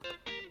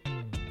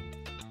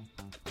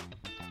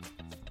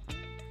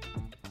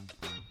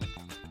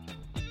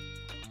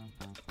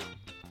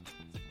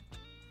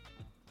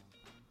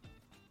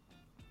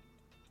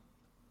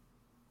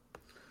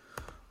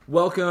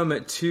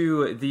Welcome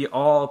to the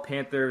All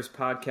Panthers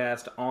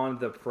podcast, On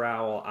the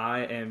Prowl.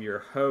 I am your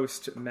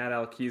host, Matt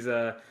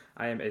Alkiza.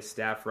 I am a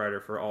staff writer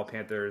for All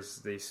Panthers,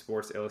 the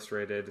Sports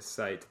Illustrated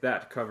site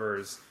that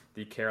covers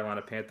the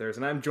Carolina Panthers.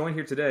 And I'm joined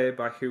here today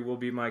by who will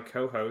be my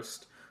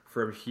co-host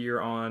from here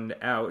on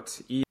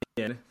out,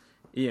 Ian.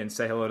 Ian,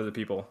 say hello to the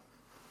people.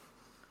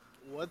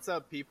 What's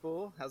up,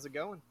 people? How's it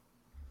going?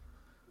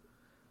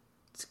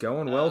 It's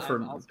going well for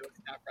me. I'm also a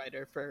staff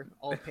writer for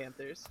All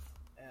Panthers,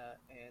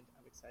 and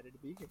I'm excited to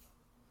be here.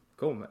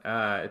 Cool.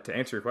 To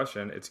answer your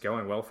question, it's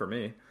going well for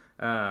me.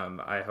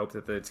 I hope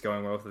that it's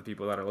going well for the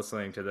people that are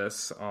listening to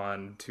this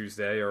on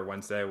Tuesday or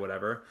Wednesday,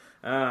 whatever.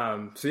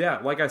 So yeah,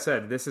 like I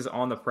said, this is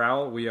On the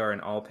Prowl. We are an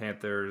All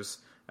Panthers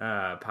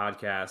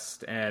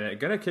podcast, and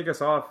going to kick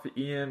us off.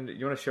 Ian,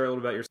 you want to share a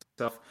little about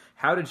yourself?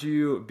 How did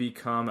you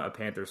become a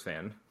Panthers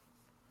fan?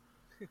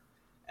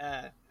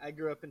 I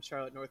grew up in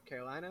Charlotte, North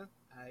Carolina.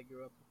 I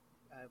grew up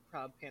a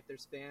proud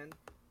Panthers fan.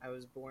 I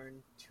was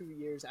born 2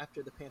 years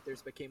after the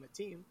Panthers became a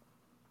team.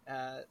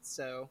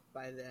 So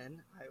by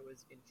then, I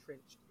was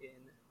entrenched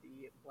in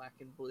the black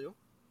and blue.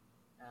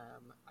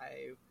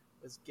 I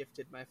was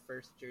gifted my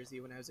first jersey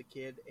when I was a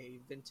kid, a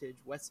vintage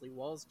Wesley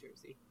Walls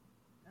jersey.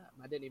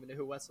 I didn't even know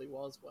who Wesley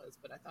Walls was,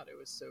 but I thought it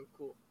was so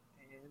cool.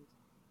 And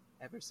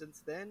ever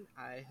since then,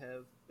 I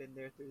have been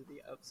there through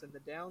the ups and the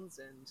downs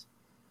and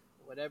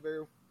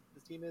whatever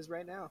the team is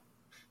right now.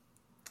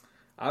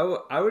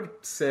 I would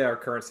say our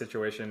current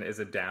situation is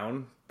a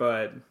down,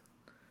 but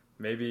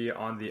maybe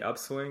on the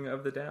upswing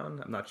of the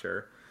down. I'm not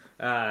sure.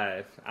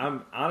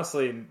 I'm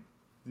honestly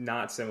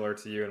not similar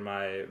to you in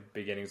my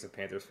beginnings of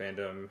Panthers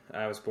fandom.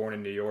 I was born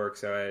in New York,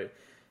 so I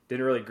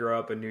didn't really grow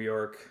up a New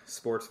York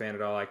sports fan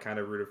at all. I kind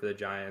of rooted for the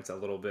Giants a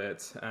little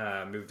bit.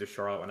 Moved to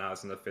Charlotte when I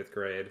was in the 5th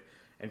grade,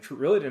 and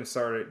really didn't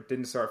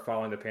start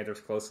following the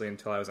Panthers closely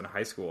until I was in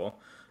high school.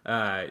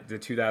 The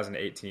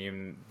 2008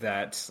 team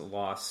that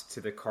lost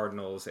to the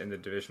Cardinals in the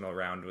divisional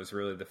round was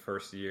really the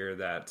first year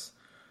that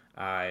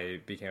I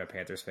became a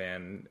Panthers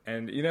fan.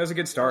 And, it was a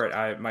good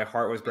start. My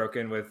heart was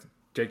broken with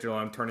Jake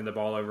Delhomme turning the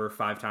ball over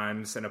 5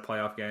 times in a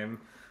playoff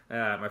game.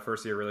 My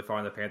first year really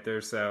following the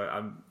Panthers.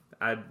 So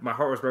my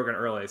heart was broken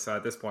early. So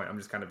at this point, I'm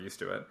just kind of used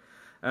to it.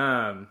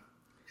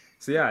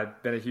 So yeah,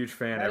 I've been a huge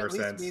fan ever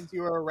since. That at least means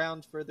you were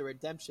around for the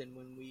redemption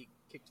when we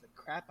kicked the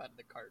crap out of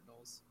the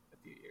Cardinals a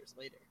few years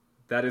later.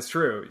 That is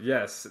true.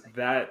 Yes,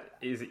 that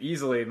is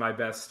easily my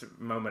best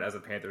moment as a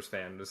Panthers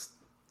fan. Just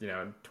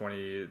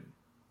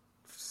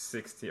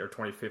 2016 or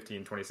 2015,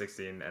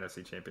 2016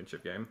 NFC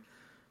Championship game.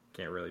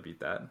 Can't really beat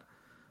that.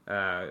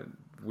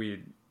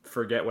 We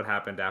forget what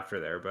happened after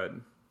there, but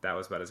that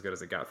was about as good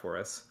as it got for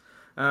us.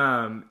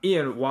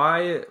 Ian,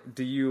 why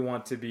do you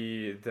want to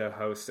be the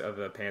host of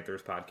a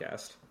Panthers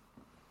podcast?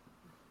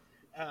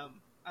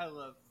 I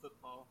love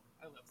football.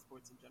 I love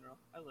sports in general.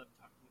 I love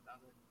talking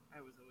about it.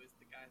 I was always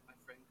the guy in my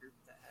friend group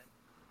that had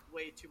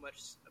way too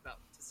much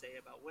to say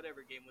about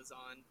whatever game was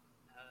on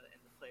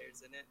and the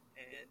players in it.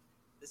 And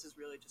this is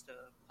really just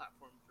a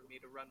platform for me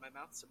to run my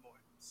mouth some more.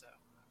 So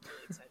I'm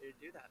really excited to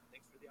do that.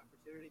 Thanks for the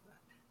opportunity,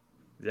 Matt.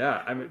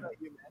 Yeah, I mean,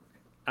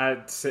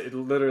 I'd say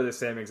literally the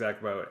same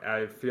exact boat.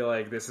 I feel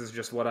like this is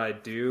just what I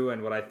do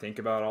and what I think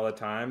about all the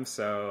time.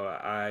 So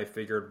I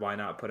figured, why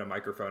not put a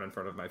microphone in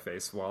front of my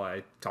face while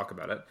I talk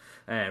about it?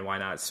 And why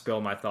not spill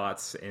my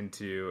thoughts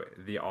into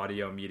the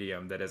audio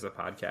medium that is a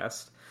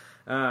podcast?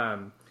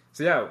 So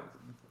yeah,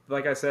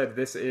 like I said,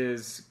 this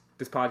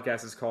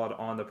podcast is called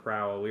On the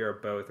Prowl. We are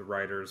both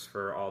writers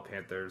for All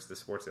Panthers, the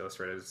Sports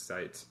Illustrated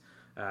site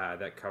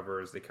that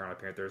covers the Carolina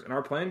Panthers. And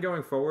our plan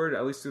going forward,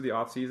 at least through the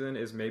offseason,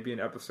 is maybe an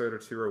episode or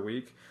 2 a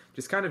week,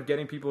 just kind of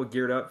getting people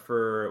geared up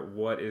for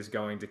what is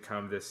going to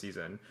come this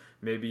season.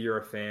 Maybe you're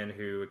a fan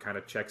who kind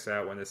of checks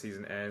out when the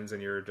season ends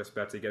and you're just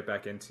about to get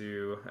back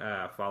into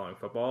following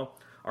football.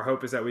 Our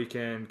hope is that we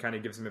can kind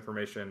of give some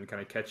information,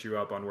 kind of catch you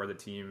up on where the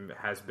team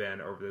has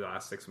been over the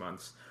last 6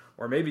 months.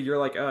 Or maybe you're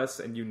like us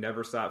and you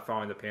never stop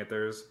following the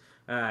Panthers,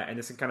 and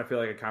this can kind of feel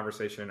like a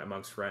conversation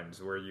amongst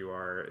friends where you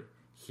are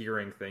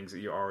hearing things that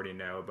you already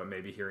know, but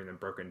maybe hearing them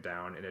broken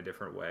down in a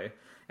different way.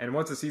 And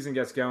once the season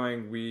gets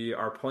going,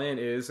 our plan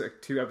is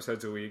 2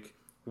 episodes a week,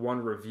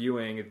 one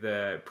reviewing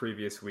the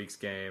previous week's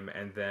game,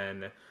 and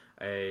then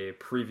a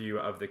preview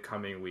of the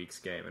coming week's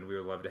game. And we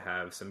would love to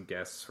have some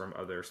guests from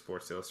other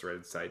Sports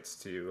Illustrated sites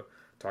to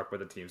talk about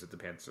the teams that the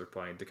Panthers are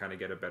playing to kind of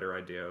get a better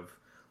idea of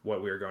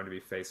what we are going to be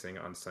facing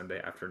on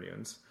Sunday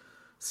afternoons.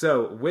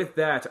 So with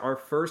that, our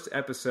first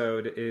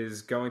episode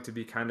is going to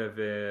be kind of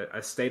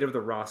a state of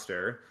the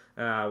roster.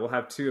 We'll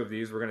have 2 of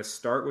these. We're going to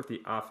start with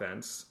the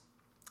offense.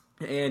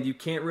 And you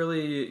can't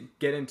really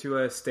get into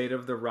a state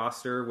of the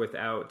roster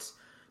without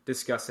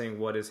discussing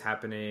what is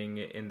happening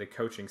in the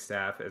coaching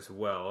staff as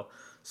well.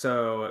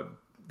 So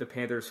the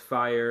Panthers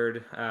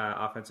fired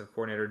offensive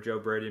coordinator Joe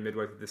Brady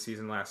midway through the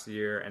season last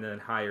year and then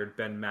hired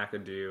Ben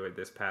McAdoo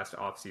this past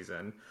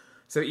offseason.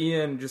 So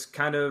Ian, just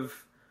kind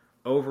of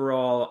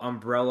overall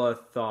umbrella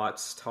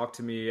thoughts. Talk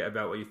to me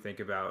about what you think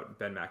about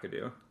Ben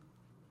McAdoo.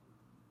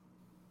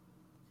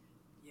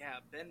 Yeah,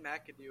 Ben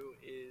McAdoo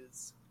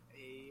is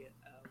a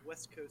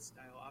West Coast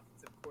style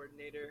offensive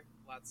coordinator.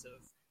 Lots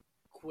of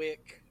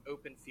quick,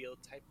 open field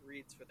type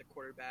reads for the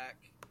quarterback.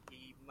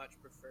 He much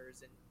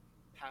prefers in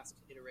past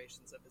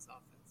iterations of his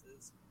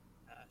offenses.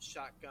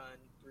 Shotgun,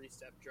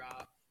 three-step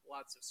drop,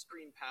 lots of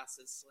screen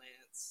passes,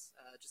 slants,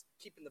 just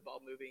keeping the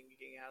ball moving,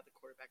 getting out of the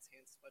quarterback's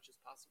hands as much as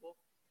possible.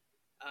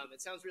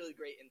 It sounds really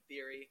great in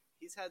theory.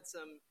 He's had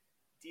some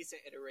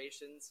decent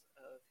iterations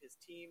of his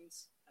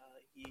teams.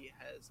 He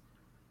has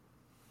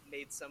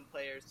made some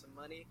players some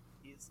money.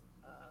 He's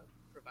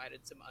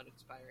provided some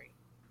uninspiring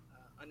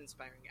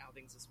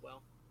outings as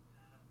well.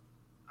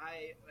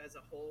 I, as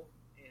a whole,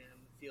 am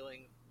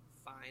feeling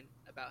fine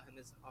about him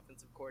as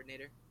offensive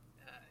coordinator.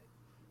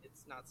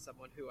 It's not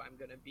someone who I'm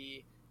going to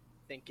be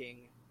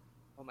thinking,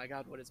 oh my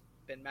God, what is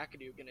Ben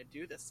McAdoo going to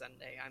do this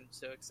Sunday? I'm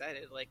so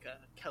excited, like a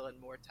Kellen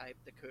Moore type,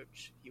 the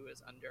coach he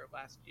was under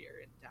last year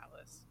in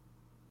Dallas.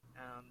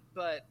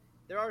 But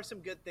there are some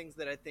good things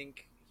that I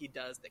think he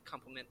does that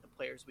complement the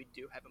players we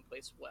do have in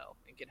place well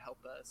and can help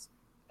us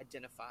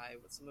identify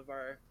what some of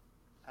our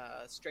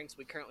strengths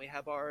we currently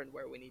have are and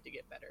where we need to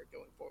get better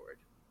going forward.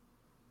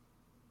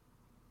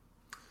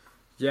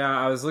 Yeah,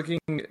 I was looking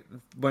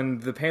when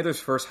the Panthers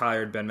first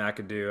hired Ben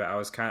McAdoo.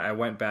 I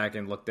went back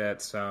and looked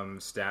at some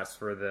stats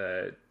for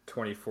the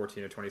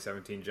 2014 to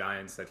 2017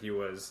 Giants that he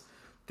was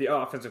the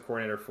offensive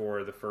coordinator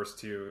for the first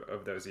two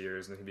of those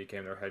years, and he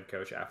became their head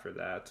coach after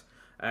that.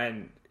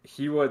 And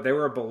they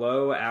were a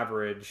below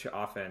average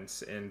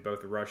offense in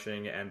both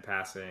rushing and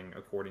passing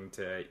according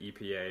to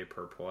EPA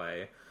per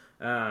play.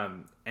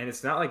 And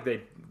it's not like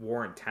they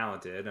weren't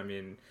talented. I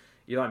mean,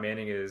 Eli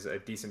Manning is a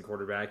decent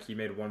quarterback. He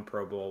made one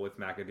Pro Bowl with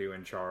McAdoo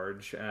in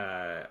charge.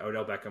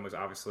 Odell Beckham was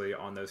obviously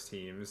on those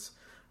teams.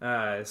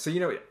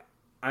 So,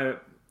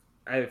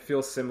 I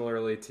feel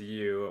similarly to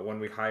you. When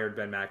we hired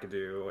Ben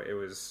McAdoo,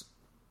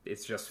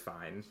 it's just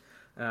fine.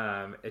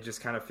 It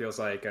just kind of feels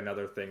like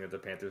another thing that the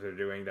Panthers are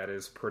doing that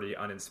is pretty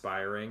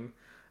uninspiring.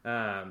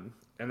 And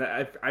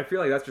I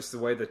feel like that's just the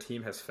way the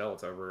team has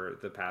felt over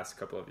the past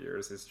couple of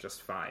years. It's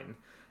just fine.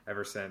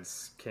 Ever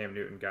since Cam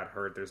Newton got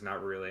hurt, there's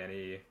not really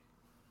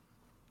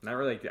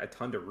a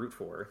ton to root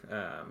for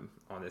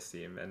on this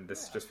team. And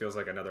this just feels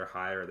like another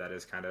hire that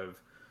is kind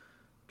of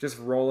just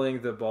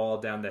rolling the ball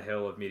down the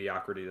hill of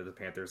mediocrity that the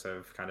Panthers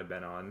have kind of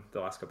been on the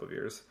last couple of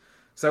years.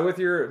 So with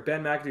your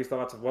Ben McAdoo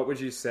thoughts, what would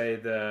you say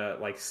the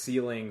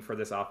ceiling for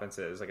this offense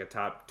is? Like a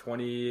top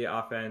 20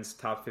 offense,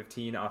 top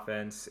 15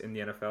 offense in the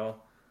NFL?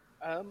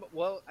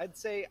 Well, I'd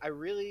say I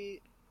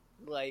really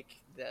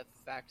like the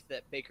fact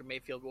that Baker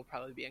Mayfield will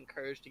probably be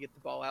encouraged to get the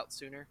ball out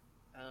sooner.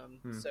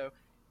 So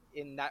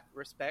in that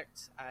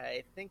respect,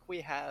 I think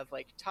we have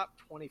top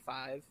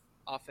 25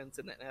 offense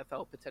in the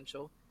NFL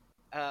potential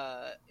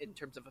in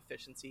terms of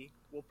efficiency.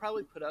 We'll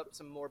probably put up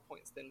some more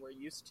points than we're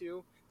used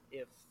to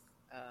if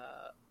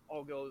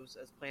all goes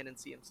as planned and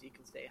CMC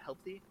can stay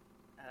healthy.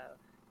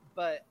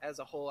 But as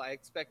a whole, I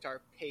expect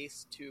our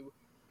pace to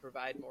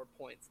provide more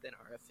points than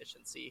our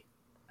efficiency.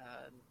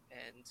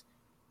 And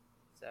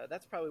so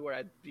that's probably where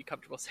I'd be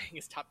comfortable saying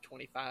is top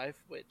 25,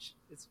 which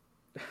is,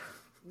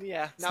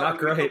 it's not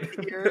great.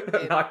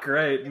 Not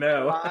great,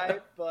 no. July,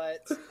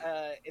 but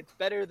it's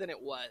better than it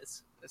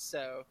was.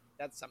 So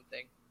that's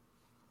something.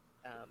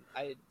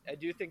 I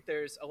do think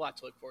there's a lot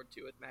to look forward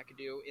to with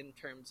McAdoo in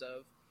terms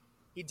of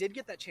he did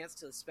get that chance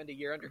to spend a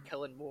year under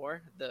Kellen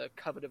Moore, the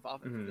coveted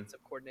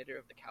offensive coordinator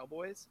of the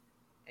Cowboys.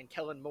 And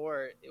Kellen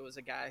Moore, it was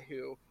a guy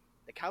who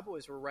the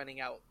Cowboys were running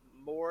out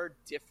more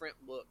different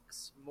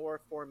looks, more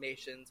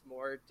formations,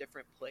 more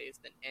different plays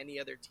than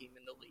any other team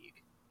in the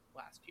league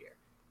last year.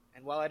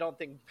 And while I don't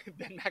think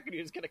Ben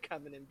McAdoo is going to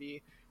come in and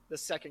be the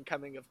second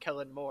coming of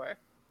Kellen Moore,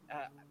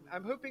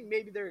 I'm hoping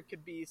maybe there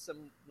could be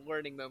some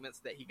learning moments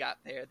that he got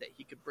there that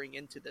he could bring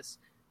into this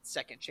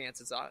second chance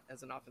as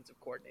an offensive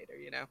coordinator.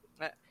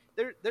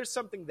 There's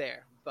something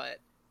there, but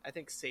I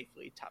think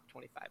safely top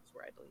 25 is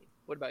where I'd lean.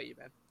 What about you,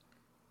 Ben?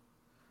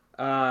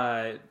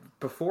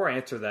 Before I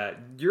answer that,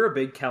 you're a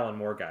big Kellen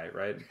Moore guy,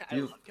 right?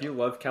 Do you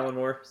love Kellen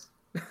Moore?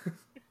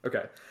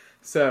 Okay.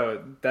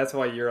 So that's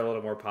why you're a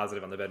little more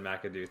positive on the Ben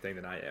McAdoo thing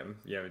than I am.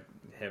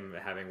 Him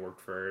having worked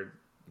for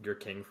your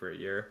king for a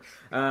year.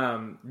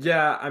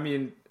 Yeah, I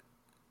mean,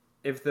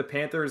 if the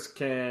Panthers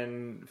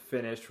can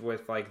finish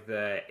with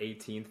the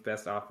 18th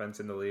best offense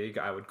in the league,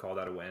 I would call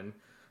that a win.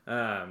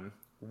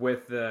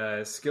 With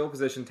the skill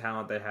position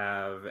talent they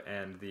have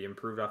and the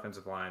improved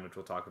offensive line, which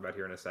we'll talk about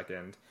here in a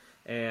second,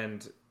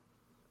 and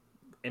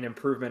an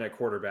improvement at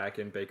quarterback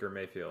in Baker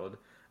Mayfield,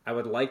 I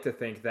would like to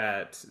think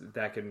that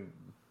can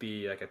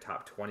be a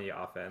top 20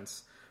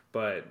 offense.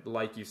 But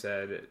like you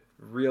said,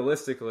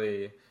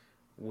 realistically,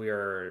 we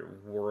are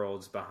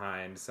worlds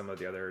behind some of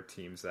the other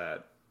teams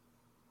that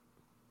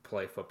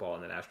play football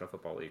in the National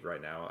Football League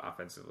right now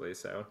offensively.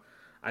 So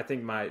I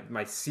think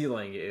my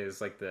ceiling is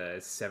the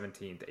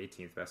 17th,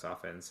 18th best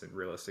offense, and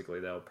realistically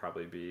they'll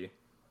probably be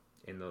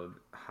in the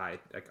high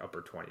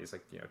upper 20s,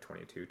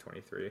 22,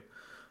 23.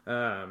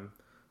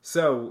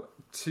 So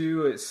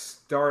to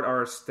start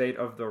our state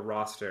of the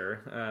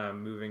roster,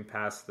 moving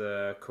past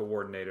the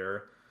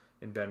coordinator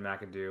in Ben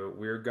McAdoo.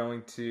 We're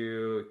going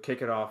to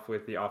kick it off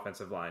with the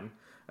offensive line.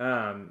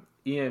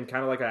 Ian,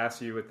 kind of like I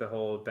asked you with the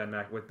whole Ben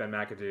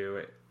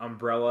McAdoo,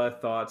 umbrella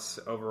thoughts,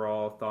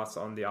 overall thoughts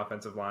on the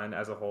offensive line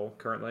as a whole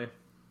currently?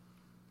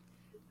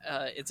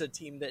 It's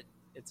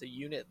a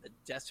unit that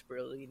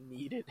desperately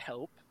needed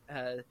help.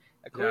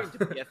 According to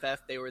PFF,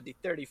 they were the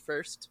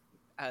 31st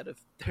out of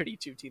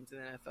 32 teams in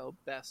the NFL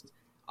best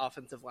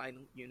offensive line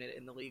unit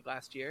in the league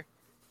last year.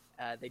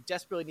 They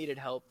desperately needed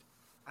help.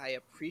 I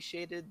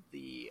appreciated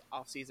the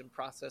offseason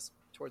process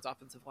towards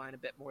offensive line a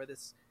bit more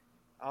this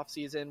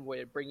offseason,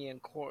 with bringing in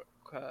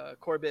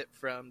Corbett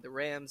from the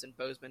Rams and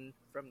Bozeman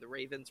from the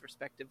Ravens,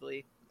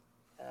 respectively.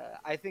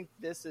 I think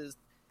this is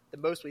the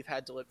most we've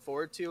had to look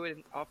forward to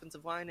in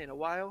offensive line in a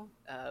while.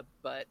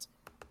 But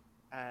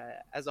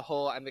as a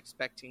whole, I'm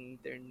expecting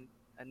there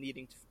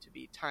needing to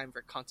be time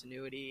for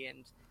continuity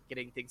and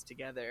getting things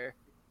together,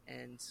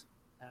 and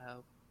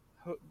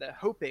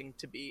hoping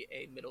to be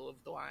a middle of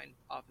the line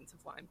offensive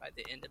line by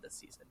the end of the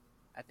season,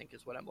 I think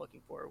is what I'm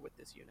looking for with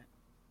this unit.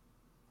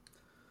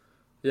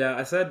 Yeah,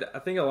 I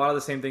think a lot of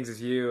the same things as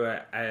you.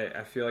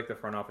 I feel like the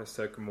front office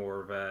took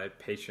more of a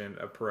patient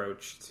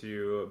approach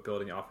to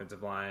building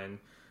offensive line,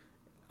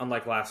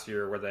 unlike last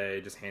year where they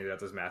just handed out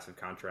those massive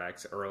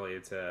contracts early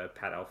to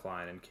Pat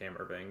Elflein and Cam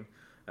Erving.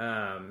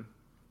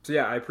 So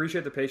yeah, I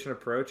appreciate the patient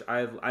approach.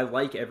 I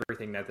like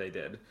everything that they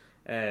did,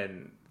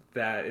 and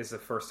that is the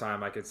first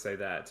time I could say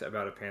that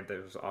about a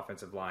Panthers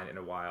offensive line in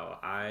a while.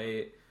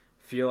 I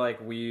feel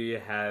like we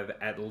have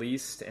at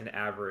least an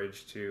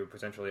average to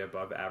potentially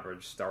above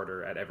average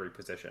starter at every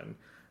position.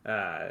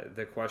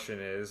 The question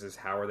is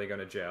how are they going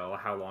to gel?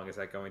 How long is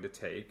that going to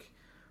take?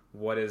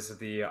 What is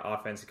the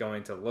offense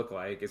going to look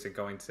like? Is it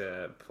going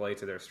to play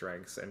to their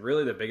strengths? And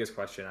really the biggest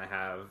question I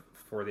have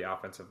for the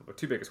offensive, or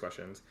two biggest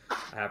questions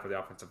I have for the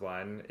offensive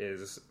line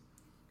is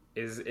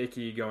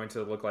Icky going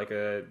to look like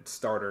a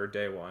starter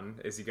day one?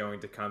 Is he going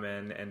to come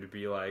in and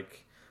be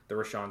like the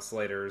Rashawn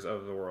Slaters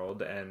of the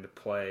world and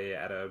play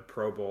at a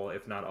Pro Bowl,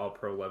 if not all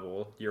pro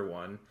level, year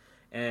one?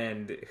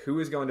 And who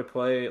is going to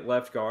play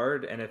left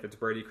guard? And if it's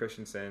Brady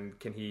Christensen,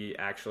 can he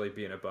actually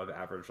be an above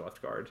average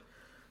left guard?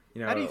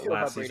 You know, how do you feel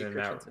last about Brady season,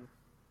 Christensen?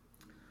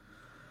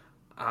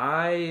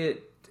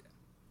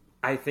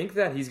 I think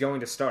that he's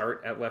going to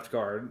start at left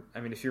guard. I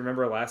mean, if you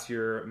remember last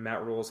year,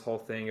 Matt Rule's whole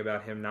thing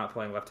about him not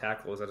playing left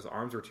tackle is that his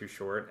arms were too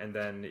short, and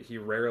then he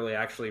rarely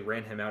actually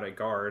ran him out at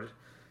guard.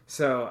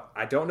 So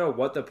I don't know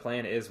what the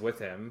plan is with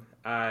him.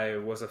 I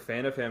was a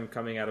fan of him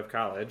coming out of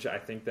college. I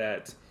think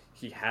that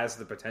he has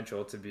the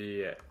potential to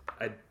be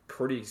a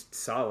pretty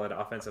solid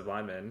offensive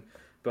lineman,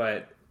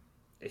 but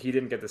he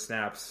didn't get the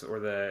snaps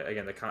or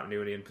the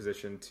continuity in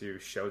position to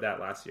show that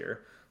last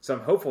year. So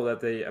I'm hopeful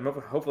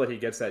that he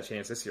gets that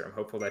chance this year. I'm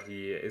hopeful that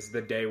he is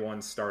the day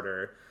one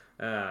starter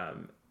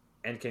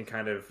and can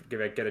kind of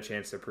get a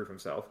chance to prove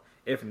himself.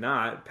 If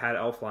not, Pat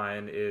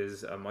Elflein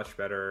is a much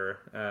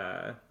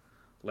better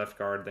left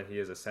guard than he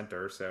is a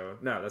center. So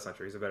no, that's not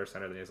true. He's a better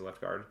center than he is a left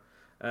guard.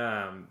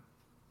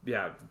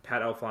 Yeah,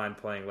 Pat Elflein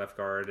playing left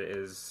guard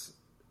is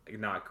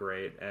not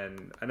great.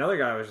 And another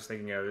guy I was just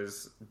thinking of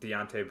is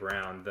Deontay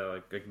Brown,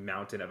 the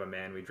mountain of a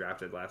man we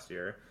drafted last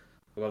year.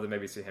 We'd love to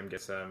maybe see him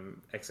get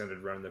some extended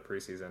run in the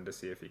preseason to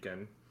see if he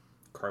can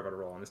carve out a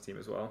role on this team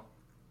as well.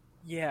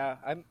 Yeah,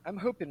 I'm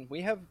hoping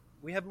we have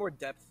more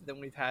depth than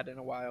we've had in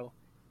a while.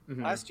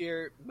 Mm-hmm. Last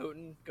year,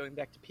 Moten, going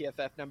back to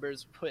PFF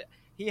numbers,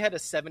 he had a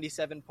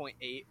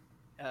 77.8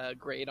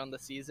 grade on the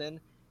season,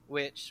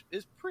 which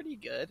is pretty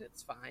good.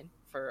 It's fine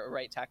for a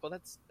right tackle.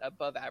 That's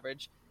above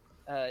average.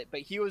 But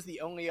he was the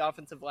only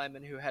offensive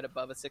lineman who had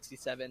above a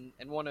 67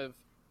 and one of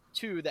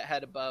two that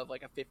had above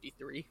like a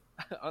 53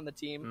 on the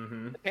team.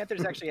 Mm-hmm. The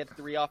Panthers actually had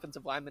three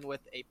offensive linemen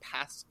with a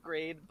pass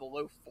grade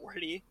below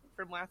 40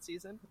 from last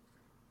season.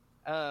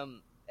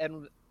 And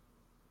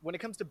when it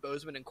comes to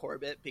Bozeman and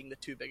Corbett being the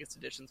two biggest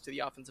additions to the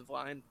offensive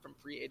line from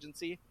free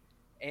agency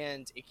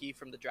and Icky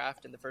from the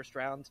draft in the first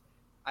round,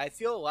 I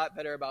feel a lot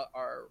better about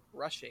our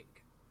rushing,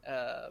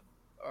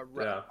 our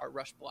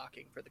rush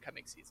blocking for the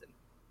coming season.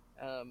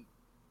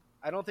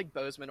 I don't think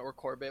Bozeman or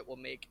Corbett will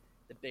make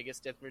the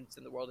biggest difference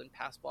in the world in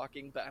pass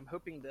blocking, but I'm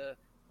hoping the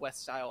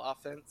West style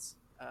offense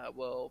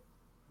will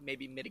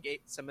maybe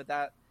mitigate some of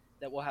that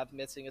we'll have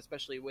missing,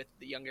 especially with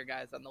the younger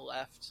guys on the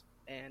left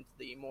and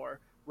the more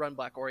run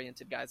block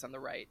oriented guys on the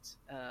right.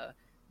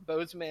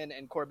 Bozeman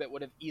and Corbett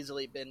would have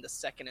easily been the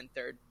second and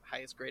third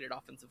highest graded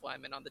offensive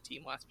linemen on the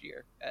team last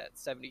year at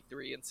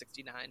 73 and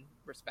 69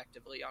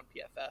 respectively on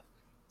PFF.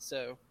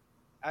 So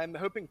I'm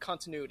hoping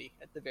continuity,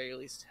 at the very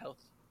least health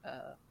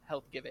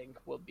giving,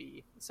 will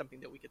be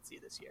something that we could see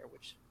this year,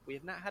 which we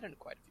have not had in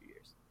quite a few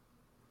years.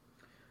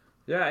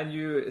 Yeah, and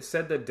you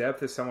said the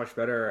depth is so much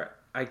better.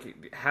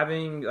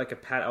 Having like a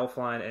Pat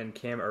Elflein and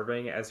Cam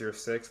Erving as your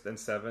sixth and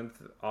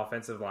seventh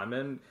offensive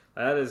linemen,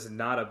 that is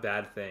not a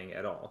bad thing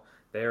at all.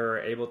 They were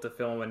able to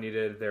fill in when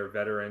needed. They're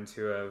veterans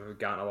who have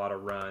gotten a lot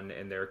of run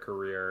in their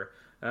career.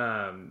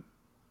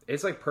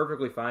 It's like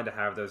perfectly fine to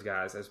have those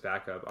guys as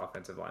backup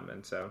offensive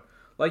linemen. So,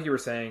 like you were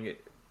saying,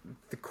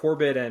 the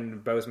Corbett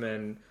and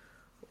Bozeman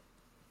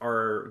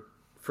are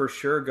for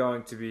sure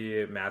going to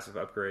be massive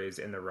upgrades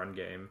in the run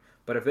game.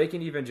 But if they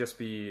can even just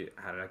be,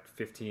 I don't know,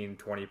 15,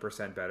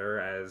 20% better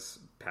as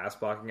pass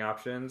blocking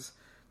options,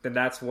 then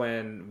that's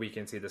when we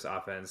can see this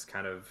offense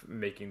kind of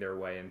making their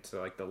way into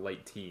like the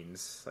late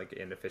teens, like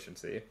in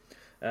efficiency.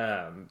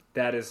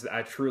 That is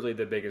truly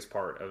the biggest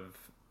part of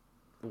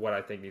what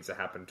I think needs to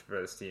happen for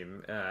this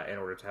team in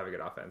order to have a good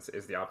offense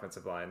is the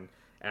offensive line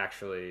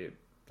actually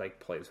like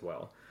plays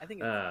well. I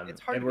think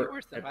it's hard to be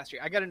worse than last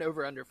year. I got an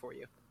over-under for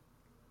you.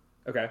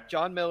 Okay.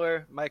 John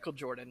Miller, Michael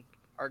Jordan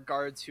are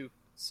guards who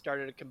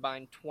started a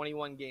combined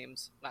 21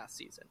 games last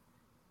season.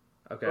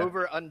 Okay.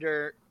 Over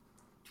under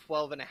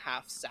 12 and a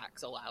half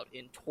sacks allowed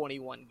in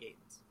 21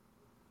 games.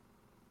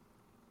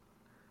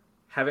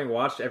 Having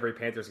watched every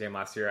Panthers game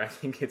last year, I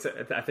think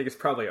it's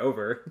probably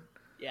over.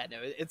 Yeah, no,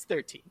 it's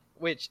 13,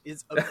 which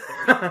is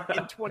absurd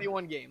in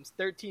 21 games.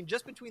 13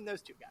 just between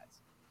those two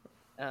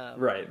guys.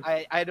 Right.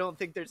 I don't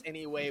think there's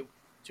any way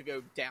to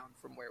go down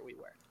from where we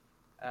were.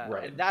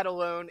 Right. And that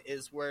alone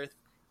is worth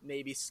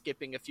maybe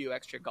skipping a few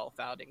extra golf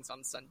outings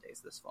on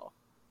Sundays this fall.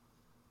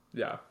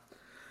 Yeah.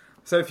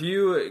 So if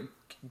you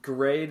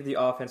grade the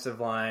offensive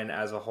line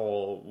as a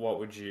whole, what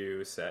would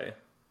you say?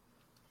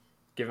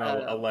 Give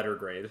them a letter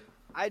grade.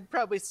 I'd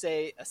probably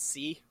say a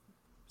C.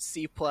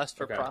 C plus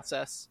for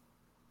process.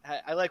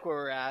 I like where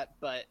we're at,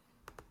 but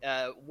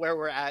where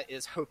we're at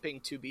is hoping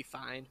to be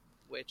fine,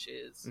 which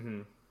is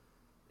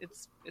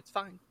it's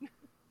fine.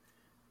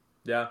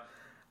 Yeah.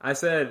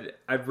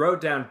 I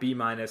wrote down B-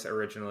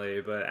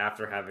 originally, but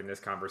after having this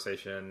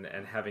conversation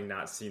and having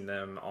not seen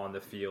them on the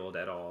field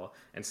at all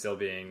and still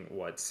being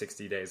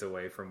 60 days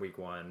away from week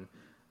 1,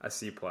 a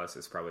C+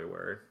 is probably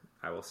where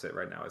I will sit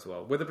right now as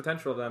well. With the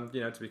potential of them,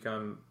 to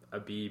become a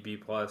B+.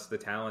 The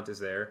talent is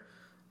there.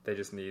 They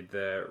just need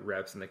the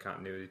reps and the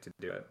continuity to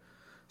do it.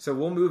 So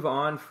we'll move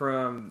on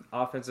from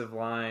offensive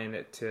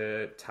line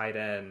to tight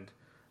end.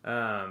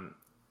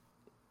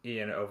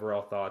 Ian,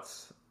 overall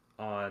thoughts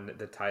on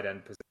the tight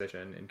end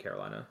position in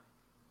Carolina?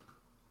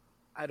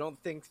 I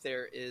don't think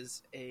there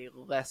is a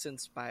less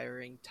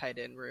inspiring tight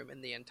end room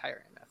in the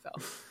entire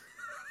NFL.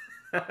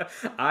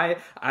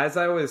 As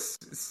I was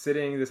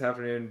sitting this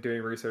afternoon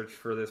doing research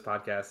for this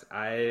podcast,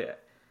 I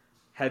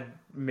had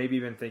maybe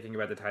been thinking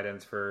about the tight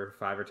ends for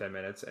 5 or 10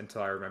 minutes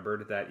until I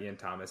remembered that Ian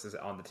Thomas is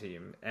on the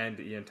team. And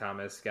Ian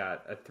Thomas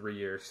got a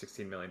 3-year,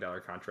 $16 million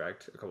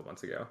contract a couple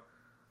months ago.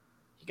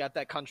 He got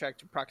that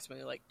contract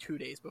approximately 2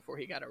 days before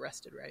he got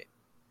arrested, right?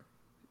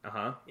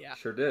 Uh-huh. Yeah.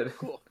 Sure did.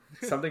 Cool.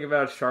 Something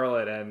about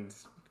Charlotte and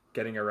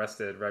getting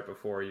arrested right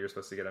before you're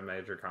supposed to get a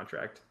major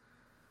contract.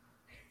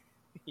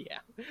 Yeah.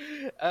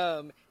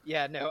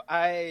 No,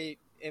 I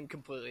am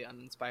completely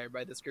uninspired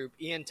by this group.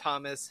 Ian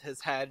Thomas has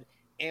had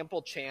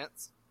ample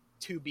chance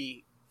to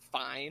be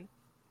fine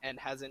and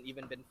hasn't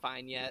even been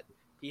fine yet.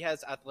 He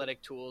has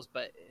athletic tools,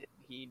 but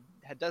he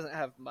doesn't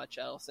have much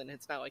else, and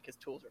it's not like his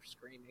tools are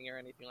screaming or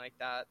anything like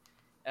that.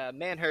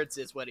 Manhurts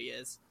is what he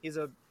is. He's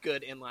a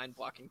good inline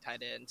blocking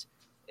tight end.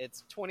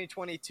 It's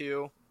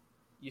 2022.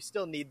 You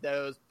still need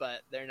those,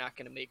 but they're not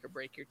going to make or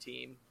break your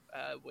team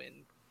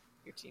when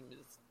your team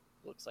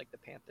looks like the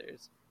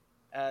Panthers.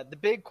 The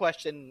big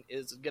question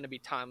is going to be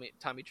Tommy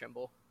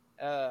Tremble.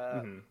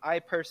 I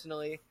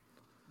personally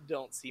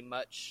don't see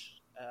much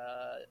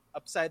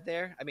upside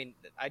there. I mean,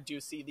 I do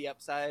see the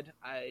upside.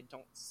 I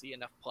don't see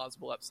enough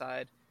plausible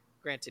upside.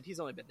 Granted, he's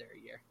only been there a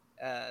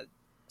year.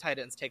 Tight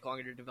ends take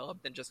longer to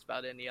develop than just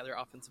about any other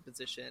offensive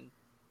position.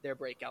 Their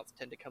breakouts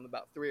tend to come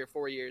about 3 or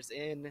 4 years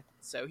in,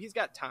 so he's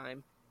got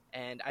time,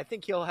 and I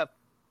think he'll have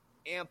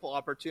ample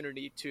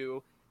opportunity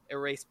to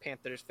erase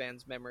Panthers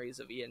fans' memories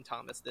of Ian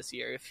Thomas this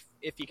year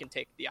if he can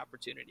take the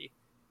opportunity.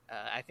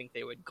 I think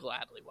they would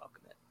gladly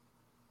welcome it.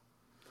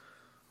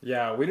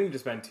 Yeah, we didn't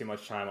just spend too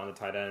much time on the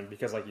tight end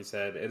because, like you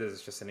said, it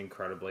is just an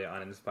incredibly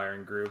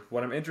uninspiring group.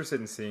 What I'm interested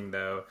in seeing,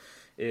 though,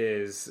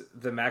 is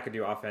the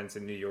McAdoo offense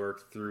in New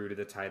York threw to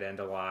the tight end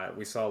a lot.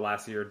 We saw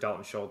last year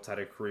Dalton Schultz had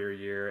a career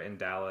year in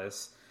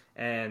Dallas,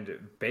 and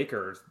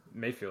Baker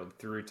Mayfield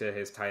threw to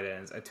his tight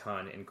ends a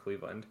ton in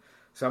Cleveland.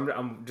 So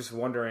I'm just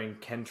wondering,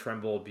 can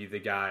Tremble be the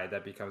guy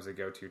that becomes a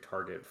go-to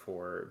target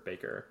for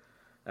Baker?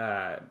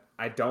 I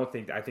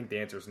think the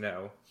answer is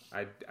no.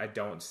 I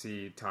don't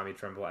see Tommy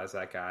Tremble as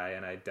that guy,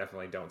 and I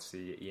definitely don't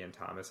see Ian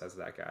Thomas as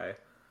that guy.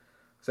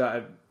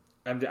 So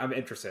I'm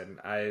interested.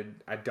 I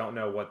don't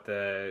know what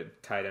the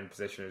tight end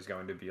position is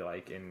going to be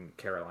like in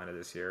Carolina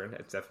this year.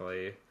 It's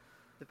definitely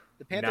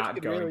the Panthers not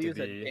could going really to use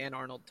be a Dan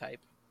Arnold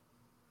type.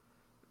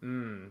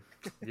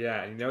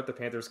 Yeah, you know what the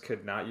Panthers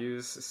could not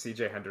use?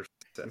 C.J. Henderson,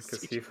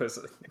 because he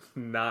was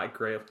not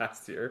great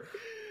last year.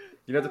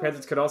 You know what the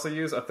Panthers could also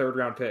use? A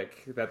 3rd-round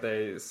pick that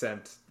they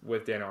sent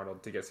with Dan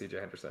Arnold to get C.J.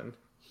 Henderson.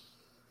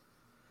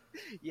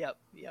 Yep.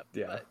 Yeah.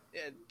 But,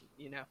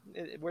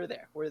 we're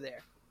there.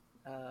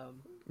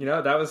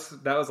 That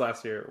was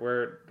last year.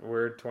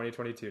 We're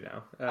 2022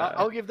 now.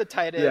 I'll give the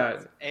tight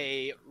ends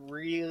a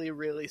really,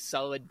 really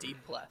solid D+.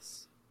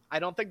 I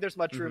don't think there's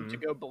much room to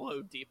go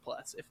below D+,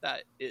 if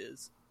that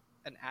is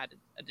an added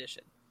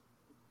addition.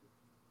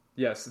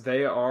 Yes,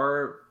 they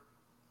are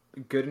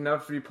good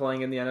enough to be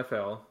playing in the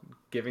NFL,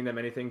 giving them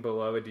anything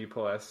below a D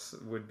plus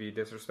would be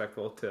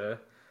disrespectful to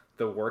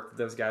the work that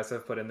those guys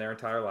have put in their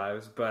entire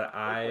lives. But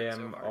I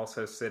am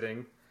also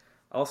sitting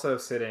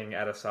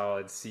at a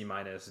solid C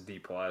minus D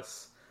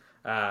plus.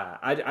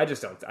 I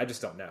just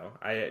don't know.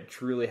 I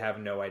truly have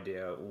no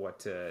idea what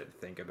to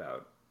think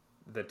about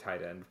the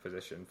tight end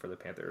position for the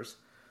Panthers.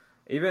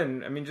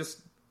 Even, I mean,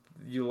 just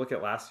you look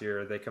at last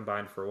year, they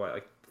combined for what,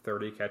 like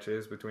 30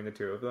 catches between the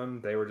two of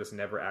them. They were just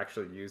never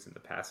actually used in the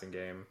passing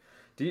game.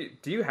 Do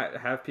you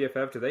have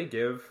PFF? Do they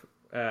give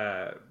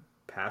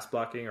pass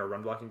blocking or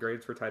run blocking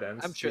grades for tight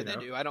ends? I'm sure they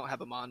do. I don't have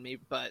them on me,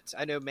 but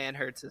I know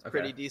Manhurts is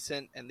pretty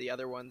decent, and the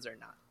other ones are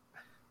not.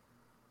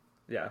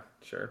 Yeah,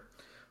 sure.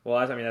 Well,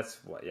 I mean,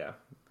 that's what, yeah.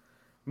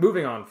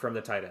 Moving on from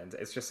the tight end,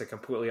 it's just a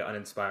completely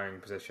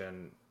uninspiring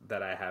position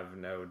that I have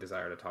no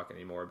desire to talk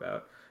anymore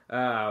about.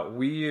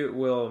 We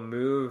will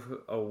move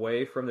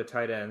away from the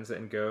tight ends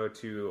and go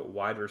to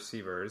wide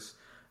receivers.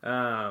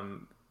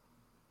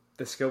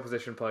 The skill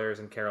position players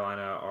in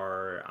Carolina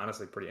are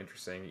honestly pretty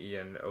interesting.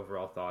 Ian,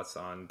 overall thoughts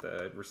on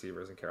the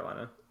receivers in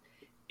Carolina?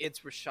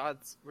 It's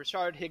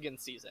Rashard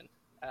Higgins season.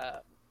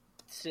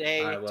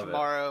 Today,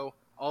 tomorrow,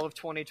 all of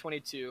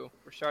 2022,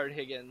 Rashard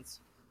Higgins.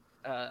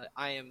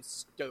 I am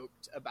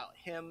stoked about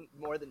him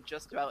more than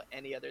just about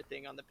any other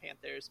thing on the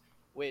Panthers,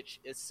 which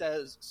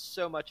says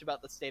so much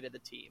about the state of the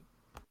team.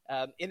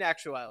 In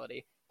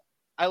actuality,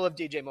 I love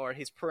DJ Moore.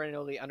 He's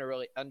perennially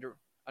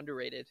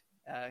underrated.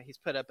 He's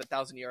put up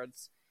 1,000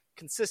 yards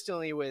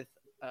consistently with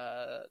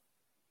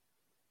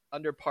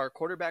under par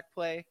quarterback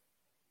play.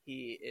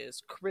 He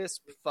is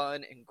crisp,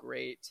 fun, and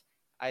great.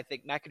 I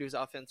think McAdoo's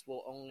offense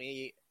will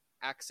only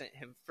accent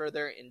him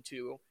further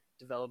into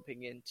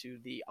developing into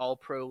the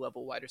all-pro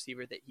level wide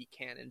receiver that he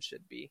can and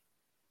should be.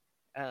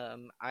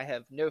 I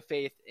have no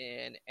faith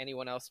in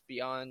anyone else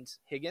beyond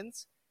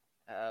Higgins.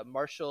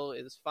 Marshall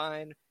is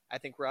fine. I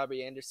think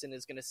Robbie Anderson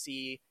is going to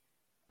see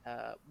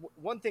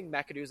one thing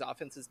McAdoo's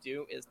offenses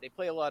do is they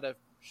play a lot of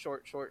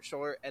short,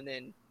 and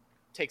then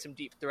take some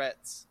deep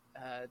threats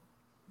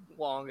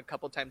long a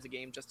couple times a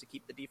game just to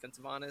keep the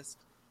defensive honest.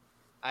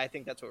 I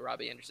think that's what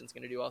Robbie Anderson's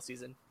going to do all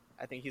season.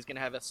 I think he's going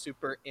to have a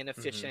super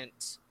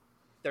inefficient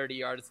 30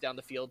 yards down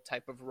the field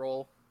type of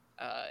role,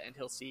 and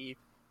he'll see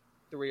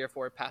 3 or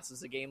 4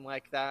 passes a game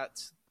like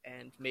that,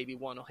 and maybe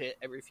one will hit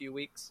every few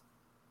weeks.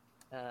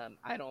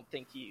 I don't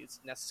think he's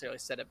necessarily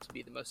set up to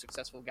be the most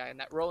successful guy in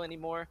that role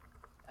anymore,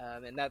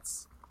 and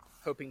that's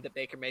hoping that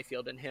Baker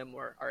Mayfield and him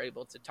are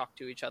able to talk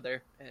to each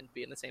other and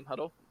be in the same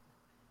huddle.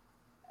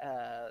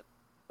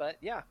 But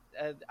yeah,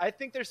 I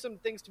think there's some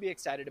things to be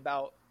excited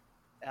about,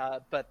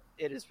 but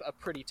it is a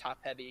pretty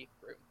top-heavy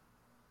room.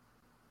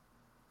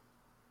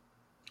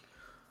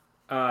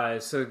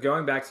 So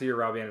going back to your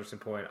Robbie Anderson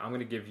point, I'm going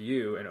to give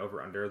you an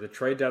over-under. The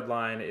trade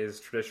deadline is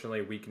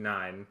traditionally week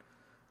 9.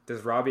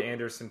 Does Robbie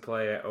Anderson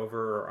play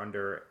over or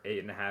under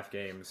 8.5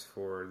 games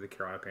for the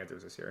Carolina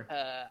Panthers this year?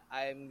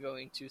 I'm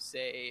going to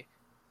say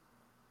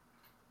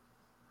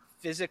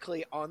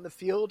physically on the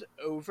field,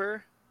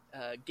 over.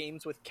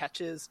 Games with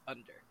catches,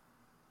 under.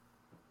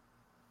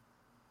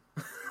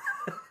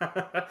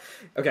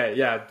 Okay,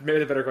 yeah. Maybe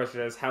the better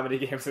question is, how many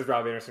games does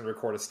Robbie Anderson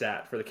record a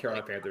stat for the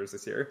Carolina Panthers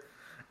this year?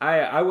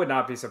 I would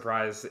not be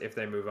surprised if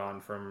they move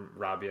on from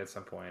Robbie at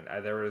some point.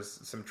 There was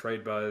some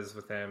trade buzz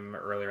with him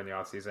earlier in the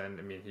offseason.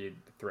 I mean, he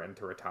threatened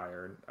to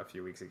retire a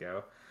few weeks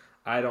ago.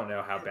 I don't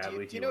know how badly he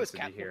wants to be here. Do you know his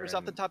cap numbers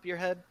off the top of your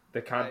head?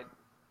 Is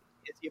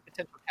he a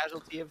potential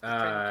casualty of the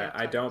trade?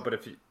 I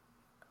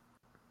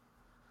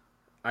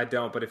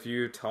don't, but if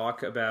you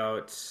talk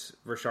about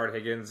Rashard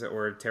Higgins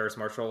or Terrace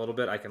Marshall a little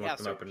bit, I can look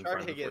them up in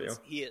front of you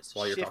he is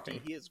while shifty. You're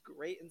talking. He is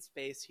great in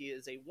space. He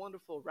is a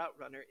wonderful route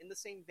runner in the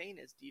same vein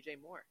as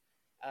DJ Moore.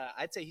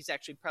 I'd say he's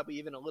actually probably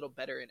even a little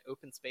better in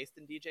open space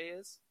than DJ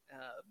is,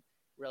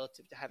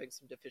 relative to having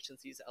some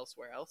deficiencies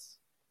elsewhere else.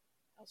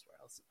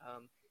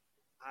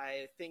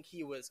 I think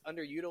he was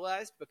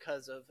underutilized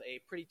because of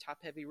a pretty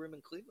top-heavy room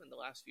in Cleveland the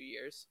last few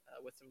years,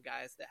 with some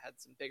guys that had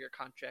some bigger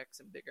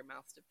contracts and bigger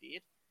mouths to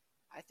feed.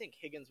 I think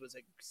Higgins was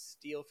a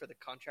steal for the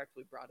contract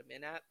we brought him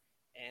in at,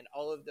 and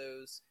all of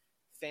those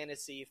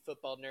fantasy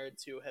football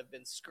nerds who have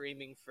been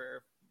screaming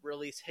for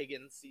release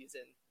Higgins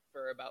season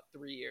for about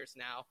 3 years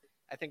now,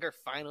 I think are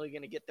finally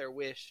going to get their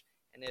wish.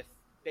 And if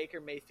Baker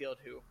Mayfield,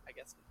 who I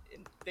guess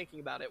in thinking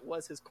about it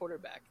was his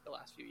quarterback the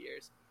last few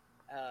years,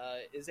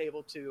 is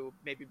able to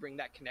maybe bring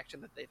that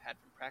connection that they've had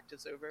from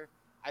practice over,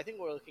 I think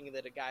we're looking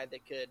at a guy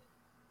that could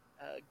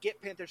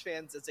get Panthers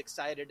fans as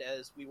excited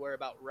as we were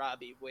about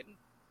Robbie when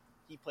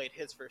he played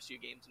his first few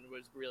games and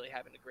was really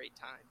having a great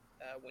time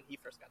when he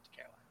first got to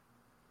Carolina.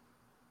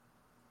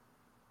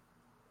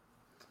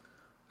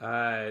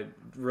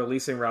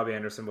 Releasing Robbie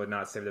Anderson would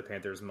not save the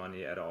Panthers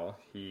money at all.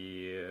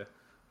 He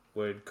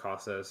would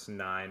cost us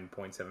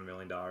 $9.7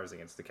 million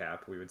against the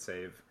cap. We would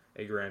save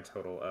a grand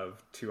total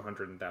of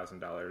 $200,000.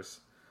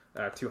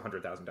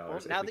 $200,000. Well,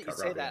 now that you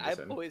say that,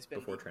 I've always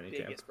been the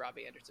biggest camp.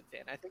 Robbie Anderson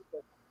fan. I think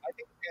the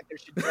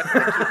Panthers should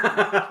definitely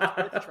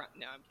keep him.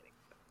 No, I'm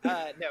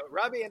kidding. No,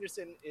 Robbie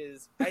Anderson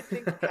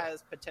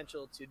has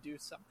potential to do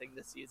something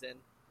this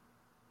season.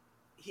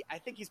 I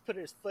think he's put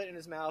his foot in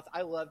his mouth.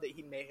 I love that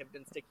he may have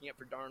been sticking up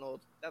for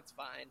Darnold. That's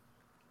fine.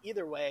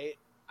 Either way,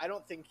 I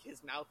don't think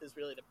his mouth is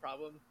really the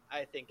problem.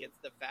 I think it's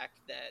the fact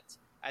that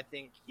I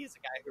think he's a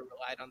guy who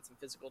relied on some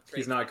physical traits.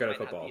 He's not good at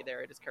might football. not be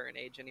there at his current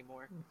age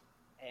anymore,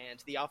 and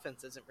the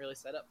offense isn't really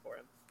set up for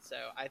him. So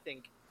I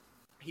think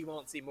he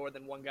won't see more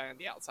than one guy on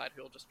the outside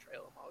who'll just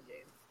trail him all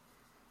game.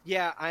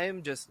 Yeah,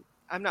 I'm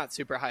not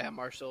super high on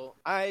Marshall.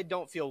 I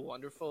don't feel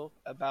wonderful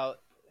about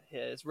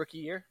his rookie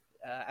year,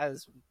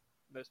 as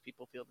most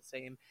people feel the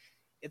same.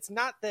 It's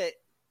not that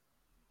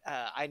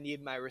I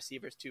need my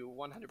receivers to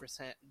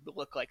 100%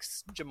 look like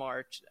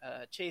Jamar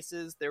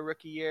Chase's their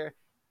rookie year,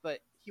 but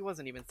he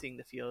wasn't even seeing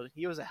the field.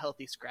 He was a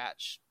healthy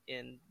scratch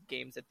in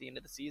games at the end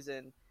of the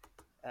season.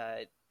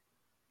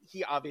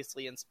 He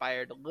obviously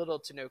inspired little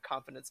to no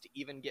confidence to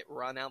even get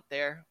run out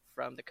there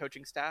from the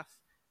coaching staff.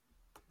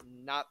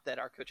 Not that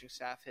our coaching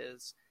staff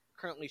has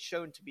currently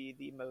shown to be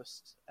the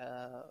most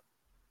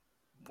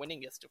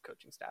winningest of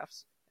coaching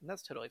staffs, and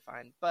that's totally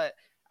fine. But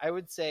I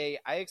would say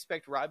I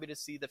expect Robbie to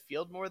see the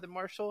field more than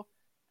Marshall,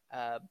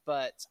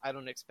 but I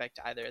don't expect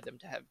either of them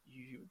to have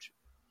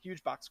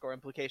huge box score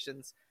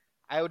implications.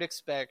 I would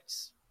expect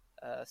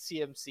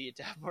CMC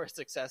to have more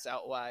success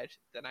out wide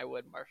than I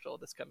would Marshall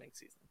this coming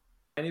season.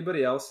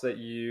 Anybody else that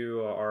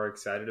you are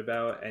excited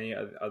about? Any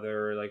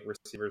other like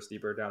receivers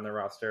deeper down the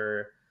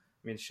roster?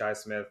 I mean, Shi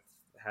Smith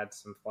had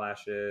some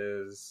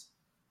flashes.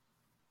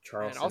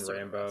 Charleston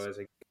Rambo is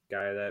a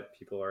guy that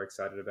people are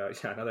excited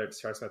about. Yeah, another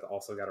Shi Smith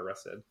also got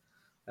arrested.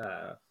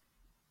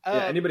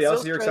 Anybody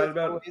else you're excited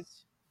about?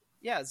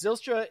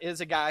 Zylstra is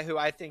a guy who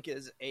I think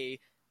is a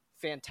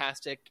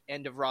fantastic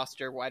end of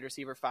roster wide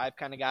receiver 5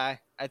 kind of guy.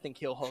 I think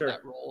he'll hold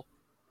that role.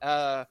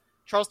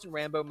 Charleston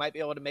Rambo might be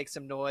able to make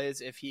some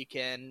noise if he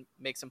can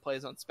make some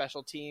plays on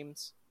special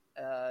teams.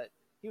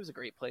 He was a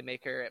great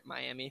playmaker at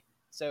Miami,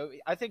 so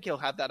I think he'll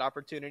have that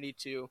opportunity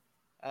to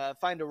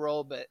find a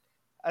role, but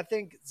I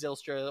think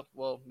Zylstra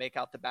will make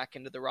out the back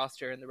end of the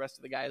roster, and the rest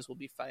of the guys will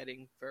be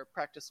fighting for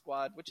practice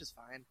squad, which is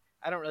fine.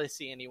 I don't really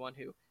see anyone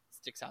who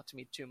sticks out to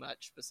me too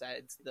much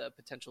besides the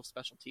potential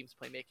special teams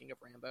playmaking of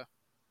Rambo.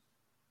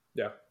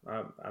 Yeah,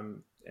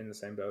 I'm in the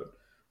same boat.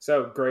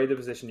 So, grade the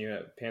position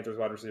unit, Panthers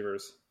wide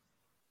receivers.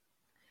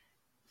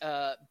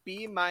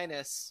 B-,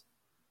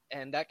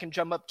 and that can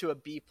jump up to a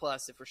B+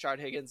 if Rashard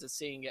Higgins is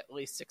seeing at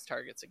least 6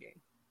 targets a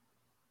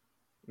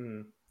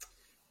game.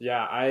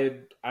 Yeah, I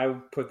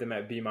put them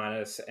at B-,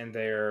 and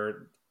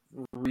they're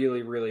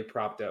really, really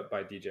propped up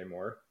by DJ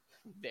Moore.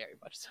 Very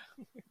much so.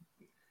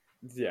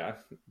 Yeah,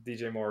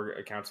 DJ Moore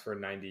accounts for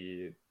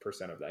 90%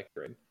 of that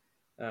grade.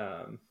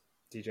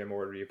 DJ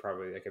Moore would be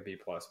probably like a B+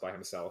 by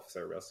himself, so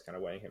everybody else is kind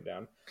of weighing him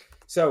down.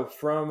 So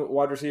from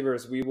wide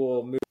receivers, we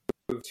will move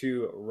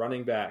to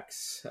running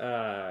backs.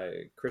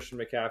 Christian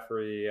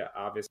McCaffrey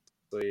obviously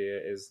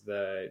is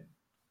the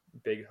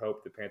big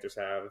hope the Panthers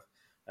have.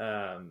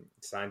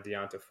 Signed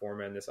Deonta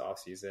Foreman this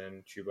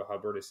offseason. Chuba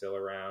Hubbard is still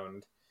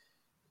around.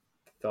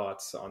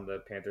 Thoughts on the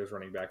Panthers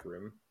running back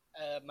room?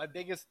 My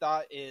biggest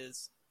thought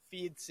is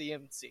feed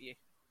CMC.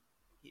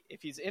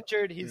 If he's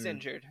injured, he's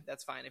injured.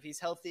 That's fine. If he's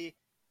healthy,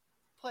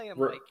 play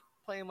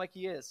him like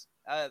he is.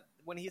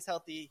 When he's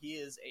healthy, he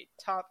is a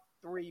top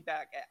 3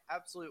 back at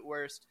absolute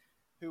worst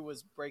who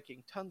was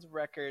breaking tons of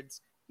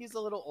records. He's a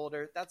little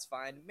older. That's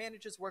fine.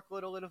 Manage his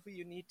workload a little if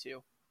you need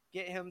to.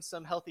 Get him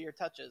some healthier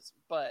touches.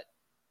 But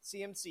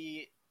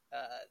CMC,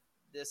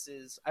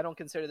 I don't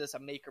consider this a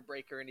make or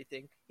break or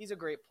anything. He's a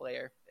great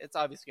player. It's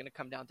obviously going to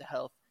come down to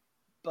health.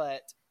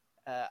 But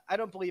I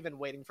don't believe in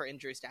waiting for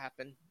injuries to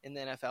happen in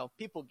the NFL.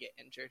 People get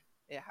injured.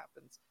 It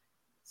happens.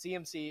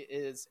 CMC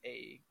is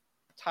a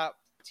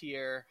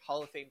top-tier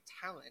Hall of Fame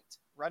talent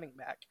running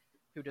back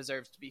who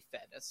deserves to be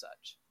fed as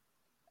such.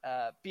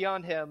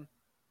 Beyond him,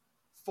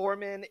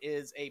 Foreman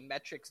is a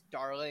metrics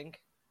darling.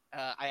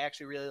 I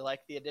actually really like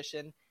the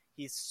addition.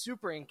 He's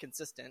super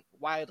inconsistent,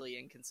 wildly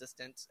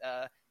inconsistent.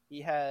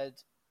 He had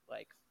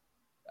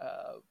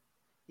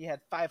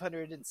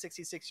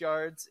 566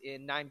 yards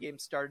in 9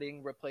 games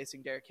starting,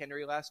 replacing Derrick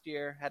Henry last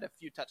year. Had a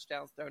few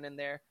touchdowns thrown in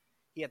there.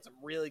 He had some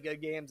really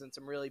good games and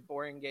some really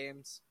boring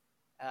games.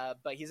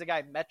 But he's a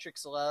guy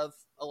metrics love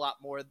a lot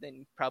more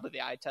than probably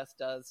the eye test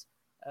does.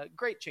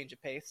 Great change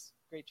of pace.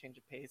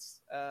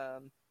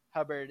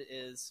 Hubbard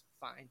is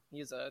fine.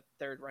 He's a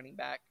third running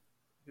back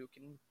who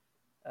can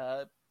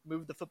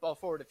move the football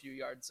forward a few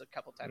yards a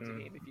couple times a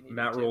game if you need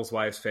Matt to. Rule's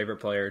wife's favorite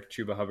player,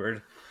 Chuba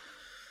Hubbard.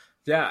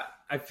 Yeah,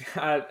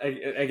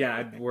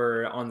 again,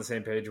 we're on the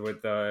same page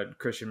with the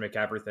Christian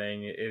McCaffrey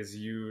thing. Is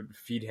you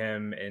feed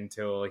him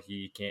until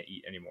he can't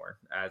eat anymore.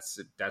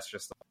 That's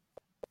just the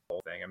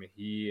whole thing. I mean,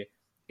 he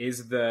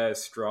is the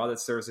straw that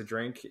serves a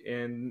drink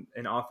in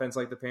an offense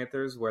like the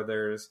Panthers, where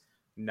there's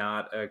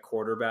not a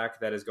quarterback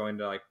that is going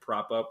to like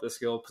prop up the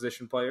skill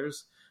position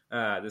players.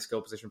 The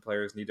skill position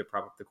players need to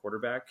prop up the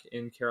quarterback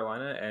in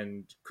Carolina,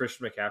 and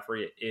Christian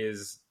McCaffrey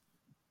is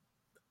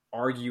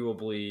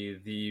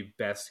arguably the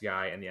best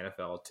guy in the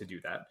NFL to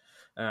do that,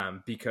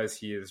 because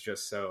he is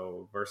just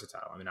so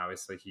versatile. I mean,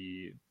 obviously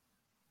he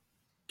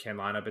can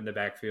line up in the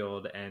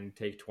backfield and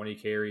take 20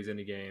 carries in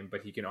a game,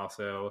 but he can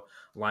also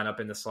line up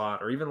in the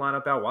slot or even line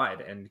up out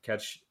wide and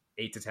catch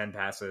 8 to 10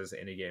 passes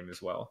in a game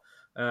as well.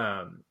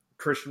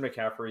 Christian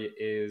McCaffrey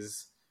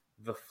is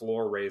the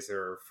floor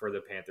raiser for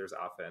the Panthers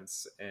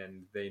offense,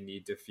 and they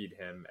need to feed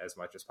him as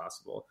much as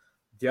possible.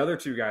 The other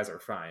two guys are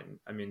fine.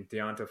 I mean,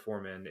 Deonta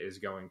Foreman is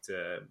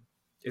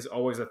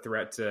always a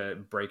threat to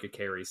break a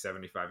carry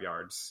 75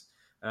 yards.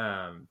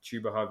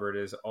 Chuba Hubbard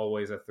is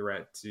always a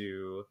threat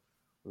to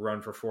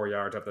run for 4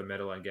 yards up the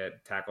middle and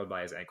get tackled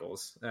by his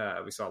ankles.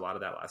 We saw a lot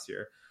of that last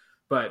year.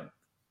 But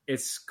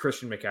it's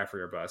Christian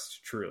McCaffrey or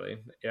bust, truly.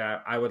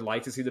 Yeah, I would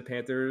like to see the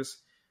Panthers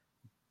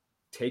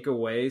take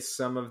away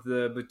some of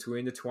the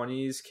between the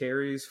 20s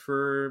carries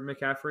for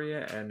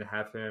McCaffrey and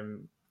have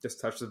him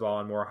just touch the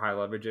ball in more high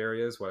leverage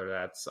areas, whether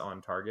that's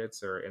on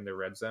targets or in the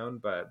red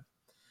zone. But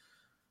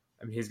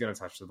I mean, he's going to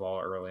touch the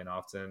ball early and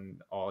often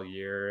all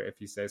year if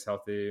he stays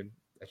healthy.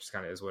 It just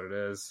kind of is what it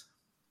is.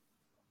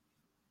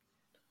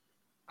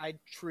 I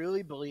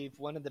truly believe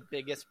one of the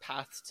biggest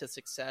paths to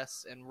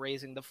success and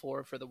raising the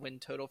floor for the win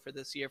total for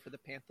this year for the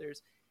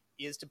Panthers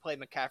is to play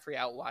McCaffrey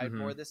out wide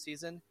more this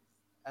season.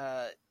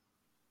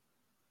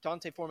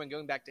 Dante Foreman,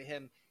 going back to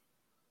him,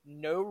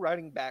 no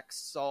running back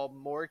saw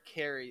more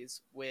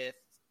carries with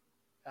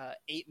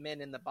 8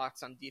 men in the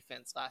box on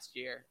defense last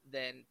year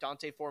than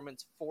Dante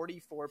Foreman's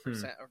 44%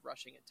 of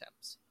rushing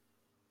attempts.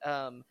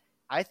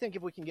 I think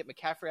if we can get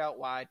McCaffrey out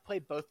wide, play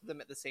both of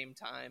them at the same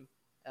time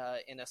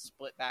in a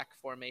split back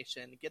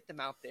formation, get them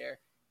out there,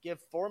 give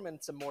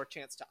Foreman some more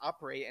chance to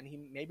operate, and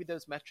maybe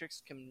those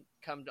metrics can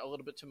come a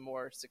little bit to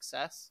more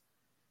success,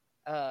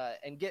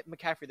 and get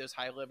McCaffrey those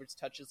high leverage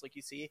touches like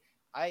you see.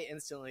 I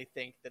instantly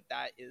think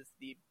that is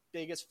the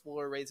biggest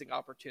floor-raising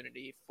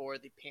opportunity for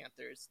the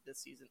Panthers this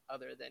season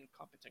other than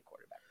competent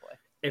quarterback play.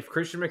 If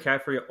Christian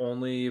McCaffrey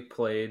only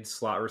played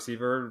slot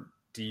receiver,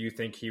 do you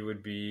think he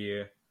would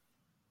be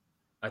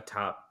a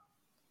top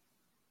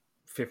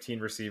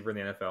 15 receiver in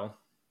the NFL?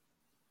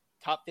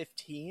 Top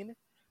 15?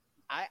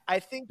 I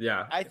think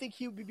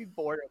he would be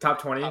bored of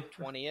top 20? Top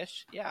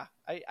 20-ish. Yeah.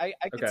 I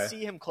could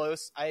see him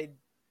close.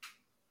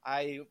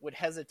 I would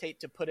hesitate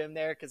to put him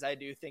there because I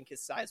do think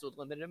his size would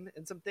limit him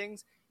in some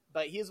things.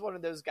 But he's one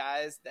of those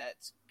guys that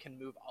can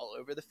move all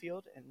over the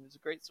field and is a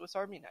great Swiss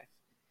Army knife.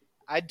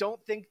 I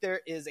don't think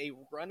there is a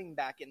running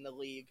back in the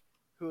league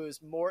who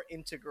is more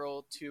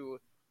integral to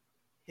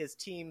his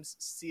team's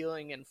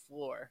ceiling and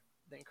floor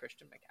than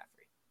Christian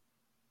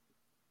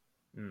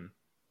McCaffrey.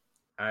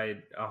 I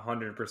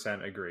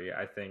 100% agree.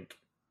 I think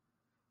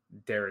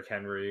Derrick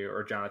Henry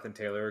or Jonathan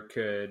Taylor you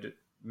can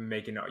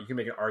make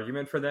an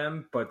argument for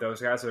them, but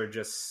those guys are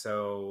just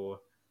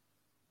so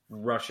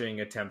rushing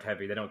attempt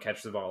heavy. They don't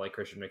catch the ball like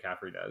Christian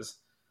McCaffrey does.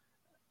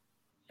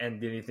 And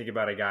then you think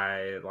about a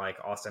guy like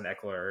Austin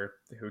Eckler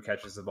who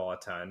catches the ball a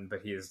ton,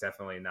 but he is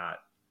definitely not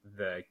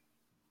the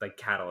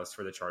catalyst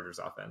for the Chargers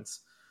offense.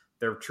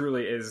 There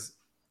truly is.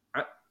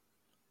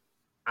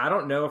 I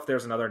don't know if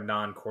there's another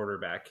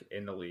non-quarterback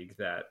in the league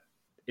that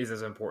is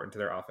as important to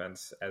their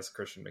offense as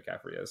Christian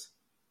McCaffrey is.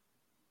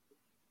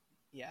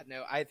 Yeah,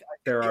 no, I think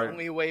the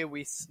only way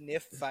we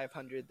sniff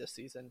 500 this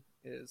season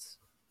is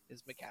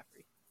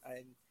McCaffrey.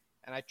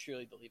 And I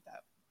truly believe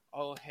that.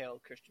 All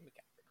hail Christian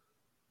McCaffrey.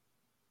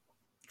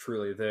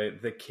 Truly,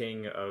 the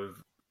king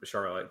of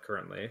Charlotte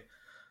currently.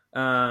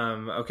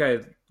 Okay,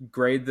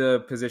 grade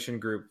the position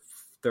group,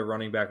 the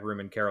running back room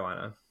in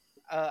Carolina.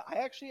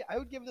 I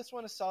would give this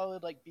one a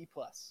solid B+.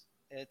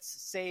 It's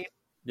safe,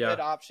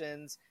 good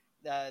options.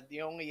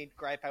 The only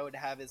gripe I would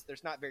have is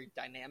there's not very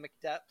dynamic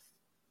depth,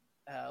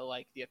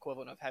 like the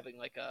equivalent of having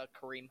a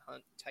Kareem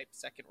Hunt type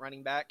second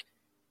running back.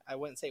 I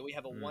wouldn't say we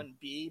have a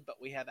 1B,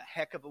 but we have a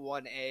heck of a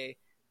 1A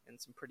and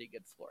some pretty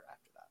good floor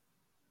after that.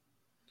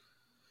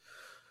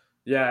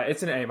 Yeah,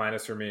 it's an A-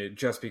 for me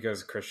just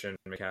because Christian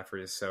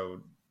McCaffrey is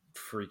so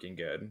freaking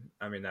good.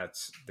 I mean, that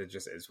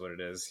just is what it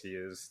is. He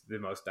is the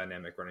most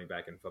dynamic running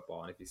back in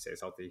football, and if he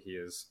stays healthy, he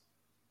is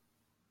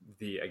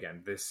the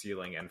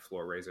ceiling and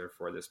floor raiser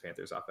for this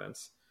Panthers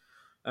offense.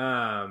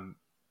 All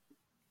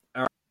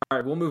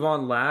right, we'll move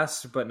on.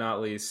 Last but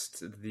not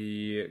least,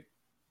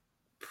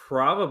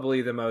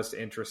 probably the most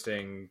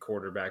interesting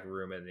quarterback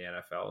room in the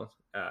NFL.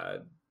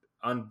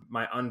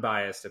 My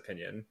unbiased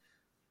opinion,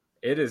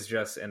 it is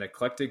just an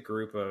eclectic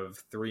group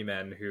of 3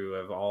 men who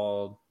have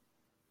all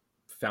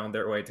found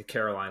their way to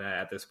Carolina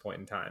at this point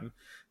in time.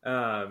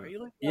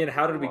 Ian,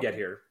 how did we get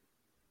here?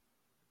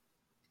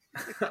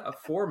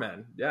 4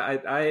 men. Yeah,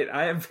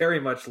 I am very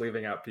much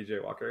leaving out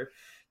PJ Walker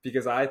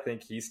because I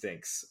think he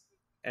stinks,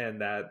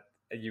 and that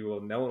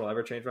no one will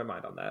ever change my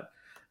mind on that.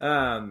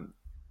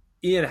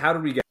 Ian, how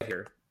did we get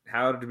here?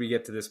 How did we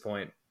get to this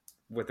point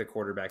with the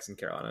quarterbacks in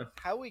Carolina?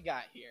 How we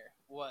got here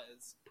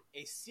was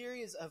a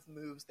series of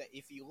moves that,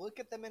 if you look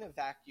at them in a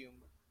vacuum,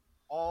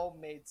 all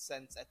made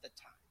sense at the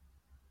time.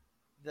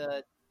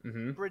 The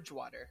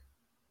Bridgewater,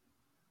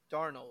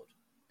 Darnold,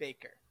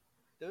 Baker,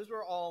 those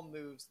were all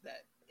moves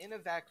that in a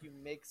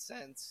vacuum make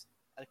sense.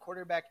 A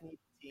quarterback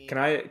needs a team. Can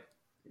I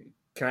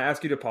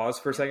ask you to pause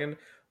for a second?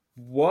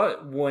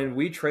 When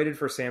we traded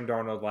for Sam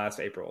Darnold last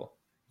April,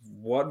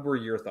 What were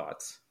your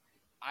thoughts?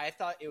 I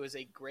thought it was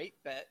a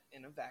great bet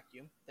in a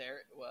vacuum. There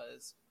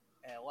was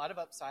a lot of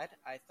upside.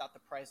 I thought the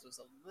price was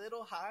a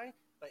little high,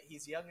 but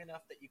he's young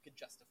enough that you could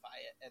justify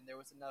it. And there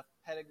was enough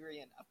pedigree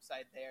and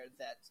upside there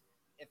that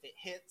if it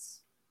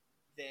hits,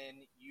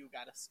 then you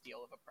got a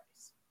steal of a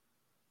price.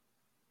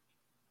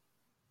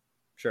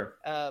 Sure.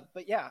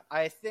 But yeah,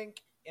 I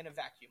think in a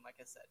vacuum, like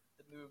I said,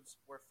 the moves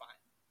were fine.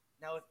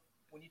 Now,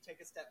 when you take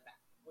a step back,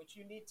 which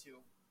you need to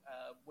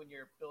when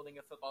you're building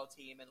a football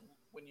team and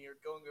when you're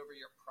going over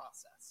your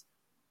process,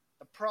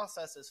 the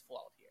process is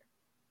flawed here.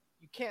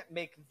 You can't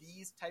make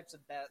these types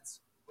of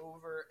bets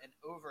over and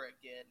over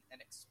again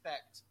and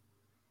expect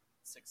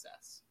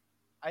success.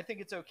 I think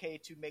it's okay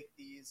to make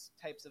these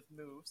types of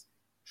moves,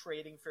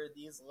 trading for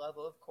these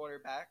level of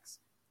quarterbacks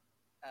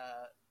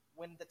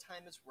when the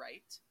time is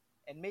right.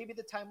 And maybe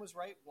the time was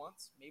right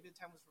once, maybe the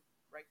time was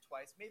right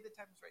twice, maybe the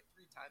time was right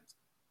 3 times.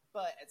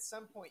 But at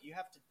some point, you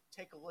have to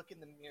take a look in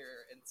the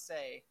mirror and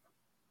say,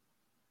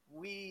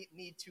 we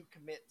need to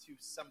commit to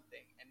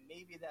something. And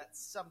maybe that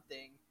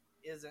something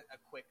isn't a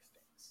quick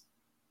fix.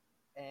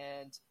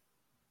 And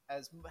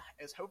as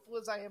hopeful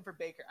as I am for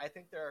Baker, I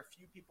think there are a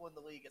few people in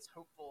the league as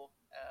hopeful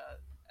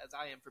as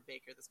I am for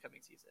Baker this coming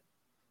season.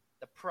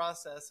 The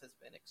process has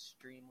been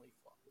extremely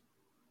flawed.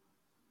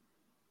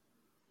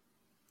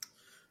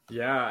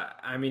 Yeah,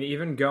 I mean,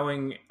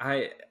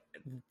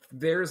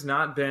 there's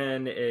not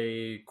been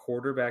a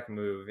quarterback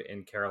move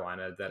in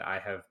Carolina that I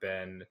have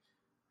been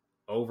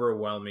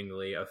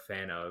overwhelmingly a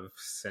fan of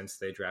since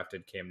they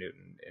drafted Cam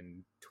Newton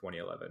in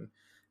 2011.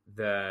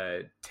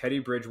 The Teddy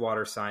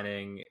Bridgewater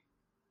signing,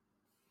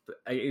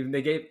 I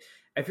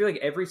feel like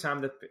every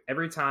time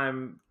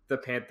the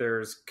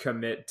Panthers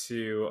commit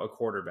to a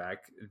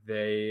quarterback,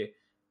 they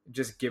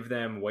just give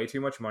them way too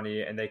much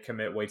money and they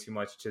commit way too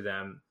much to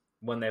them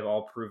when they've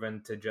all proven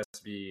to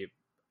just be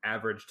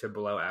average to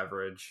below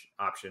average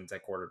options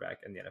at quarterback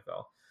in the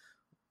NFL.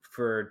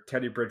 For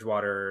Teddy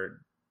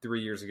Bridgewater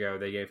 3 years ago,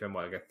 they gave him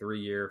like a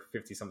 3-year,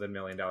 $50-something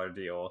million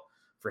deal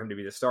for him to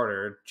be the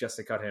starter just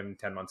to cut him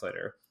 10 months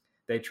later.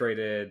 They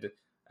traded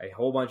a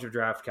whole bunch of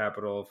draft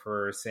capital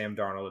for Sam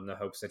Darnold in the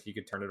hopes that he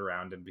could turn it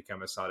around and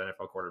become a solid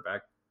NFL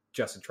quarterback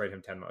just to trade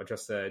him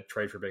just to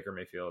trade for Baker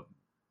Mayfield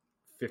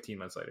 15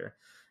 months later.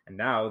 And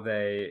now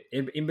they,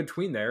 in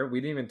between there, we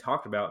didn't even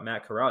talk about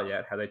Matt Corral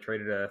yet, how they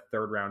traded a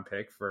 3rd-round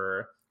pick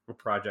for a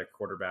project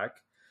quarterback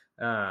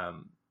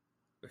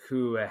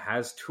who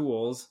has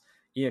tools.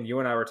 Ian, you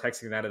and I were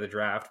texting that of the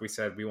draft. We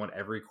said we want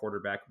every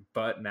quarterback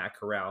but Matt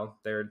Corral.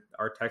 There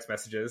are text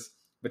messages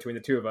between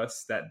the two of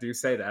us that do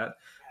say that.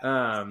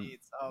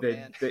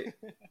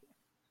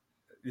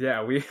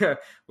 Yeah,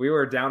 we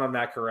were down on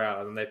Matt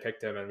Corral, and then they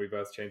picked him, and we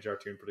both changed our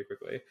tune pretty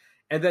quickly.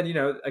 And then,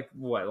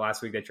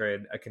 last week they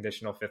traded a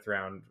conditional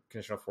 4th-round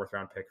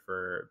pick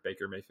for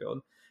Baker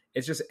Mayfield.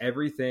 It's just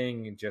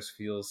everything just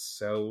feels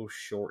so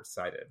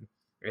short-sighted.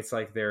 It's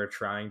like they're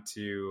trying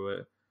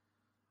to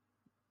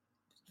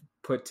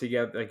put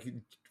together,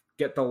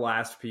 get the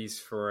last piece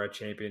for a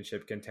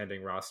championship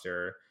contending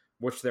roster,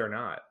 which they're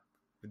not.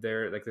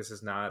 This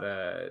is not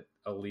a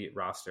elite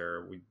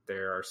roster.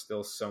 There are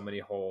still so many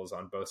holes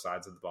on both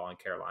sides of the ball in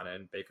Carolina,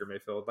 and Baker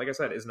Mayfield, like I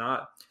said, is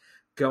not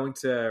going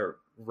to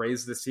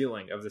raise the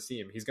ceiling of the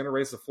team. He's going to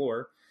raise the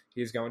floor.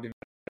 He's going to be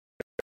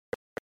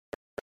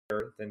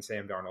better than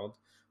Sam Darnold.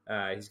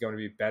 He's going to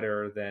be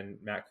better than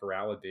Matt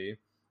Corral would be.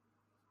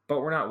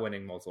 But we're not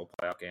winning multiple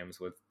playoff games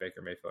with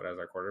Baker Mayfield as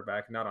our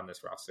quarterback, not on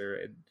this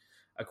roster.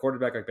 A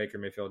quarterback like Baker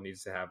Mayfield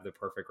needs to have the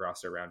perfect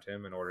roster around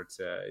him in order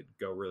to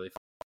go really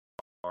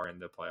far in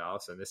the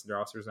playoffs, and this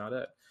roster is not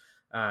it.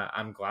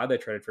 I'm glad they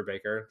traded for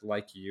Baker.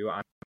 Like you,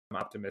 I'm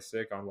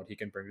optimistic on what he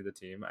can bring to the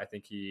team. I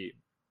think he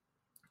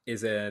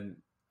is the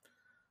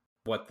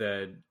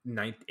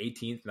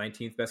 18th,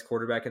 19th best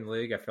quarterback in the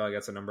league. I feel like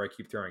that's a number I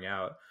keep throwing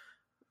out.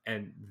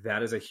 And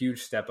that is a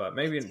huge step up.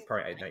 Maybe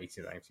probably 18th,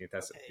 19th.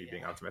 That's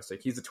being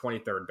optimistic. He's the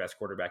 23rd best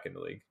quarterback in the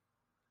league.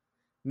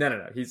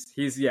 No. He's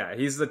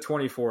the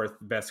 24th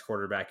best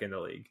quarterback in the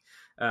league.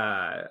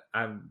 I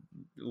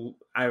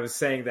was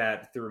saying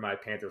that through my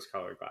Panthers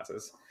color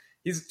glasses.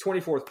 He's the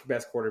 24th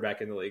best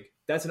quarterback in the league.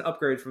 That's an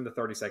upgrade from the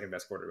 32nd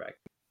best quarterback,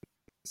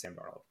 Sam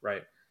Darnold,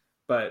 right?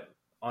 But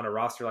on a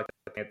roster like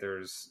the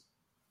Panthers,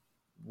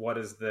 what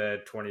is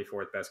the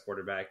 24th best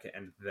quarterback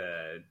and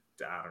the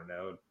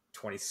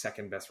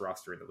 22nd best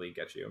roster in the league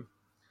get you?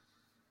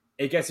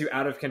 It gets you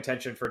out of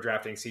contention for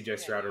drafting C.J.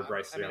 Stroud or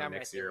Bryce Young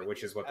next year,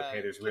 which is what the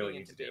Panthers really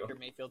need to do. Baker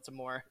Mayfield some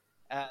more.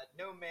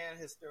 No man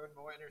has thrown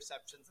more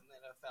interceptions in the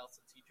NFL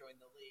since he joined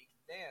the league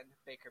than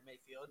Baker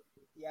Mayfield.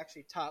 He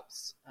actually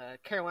tops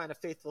Carolina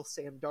faithful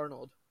Sam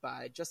Darnold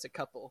by just a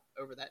couple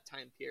over that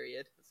time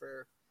period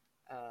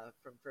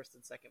from 1st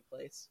and 2nd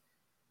place.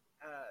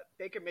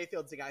 Baker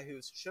Mayfield's a guy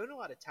who's shown a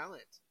lot of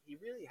talent. He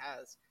really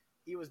has.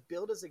 He was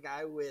billed as a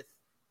guy with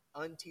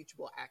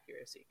unteachable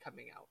accuracy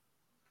coming out.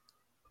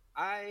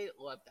 I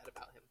love that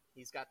about him.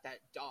 He's got that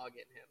dog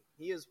in him.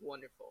 He is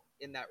wonderful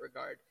in that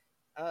regard.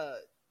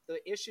 The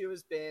issue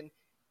has been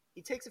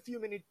he takes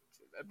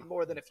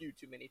more than a few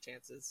too many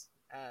chances.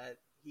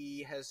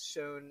 He has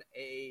shown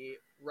a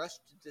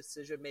rushed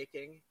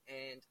decision-making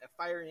and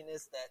a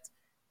fieriness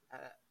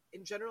that,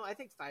 in general, I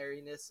think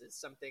fieriness is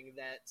something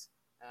that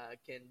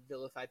can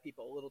vilify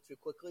people a little too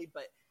quickly,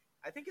 but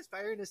I think his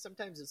fieriness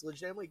sometimes is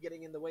legitimately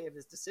getting in the way of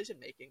his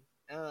decision-making.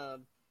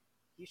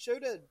 He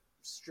showed a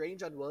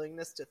strange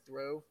unwillingness to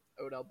throw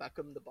Odell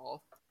Beckham the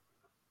ball.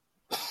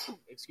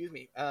 Excuse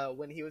me.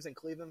 When he was in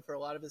Cleveland for a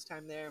lot of his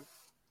time there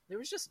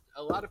was just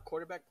a lot of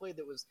quarterback play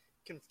that was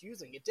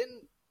confusing.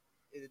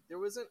 There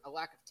wasn't a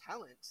lack of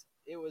talent.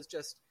 It was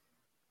just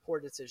poor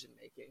decision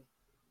making.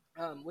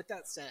 With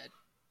that said,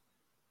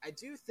 I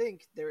do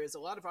think there is a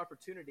lot of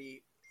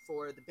opportunity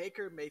for the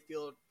Baker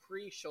Mayfield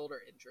pre-shoulder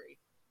injury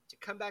to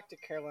come back to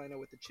Carolina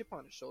with a chip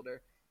on his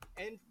shoulder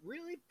and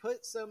really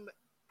put some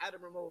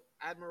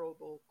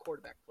admirable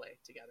quarterback play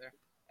together,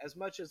 as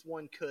much as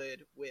one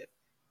could with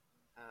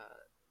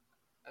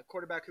a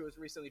quarterback who was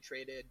recently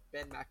traded,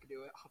 Ben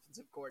McAdoo,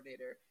 offensive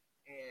coordinator,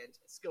 and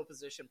skill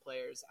position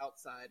players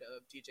outside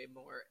of DJ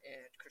Moore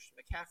and Christian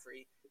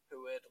McCaffrey,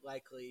 who would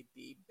likely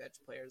be bench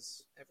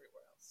players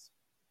everywhere else.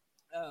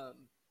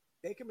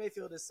 Baker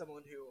Mayfield is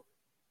someone who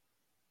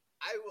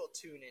I will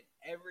tune in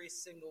every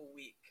single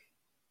week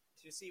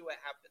to see what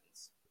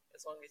happens,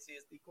 as long as he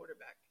is the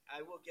quarterback.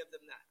 I will give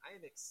them that. I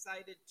am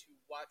excited to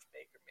watch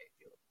Baker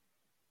Mayfield.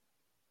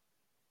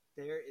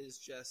 There is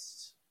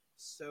just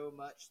so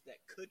much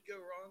that could go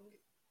wrong,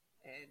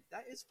 and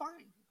that is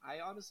fine. I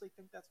honestly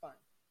think that's fine.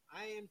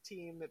 I am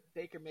team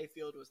Baker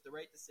Mayfield was the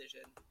right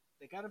decision.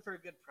 They got him for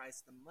a good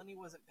price. The money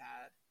wasn't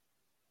bad.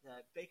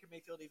 Baker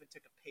Mayfield even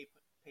took a pay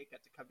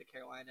cut to come to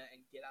Carolina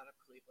and get out of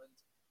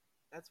Cleveland.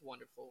 That's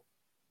wonderful.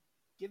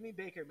 Give me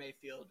Baker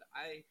Mayfield.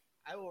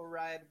 I will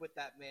ride with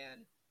that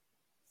man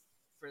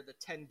for the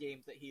 10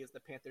 games that he is the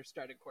Panthers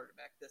starting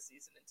quarterback this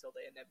season until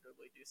they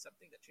inevitably do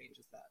something that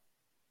changes that.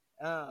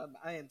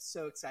 I am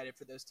so excited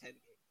for those 10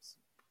 games.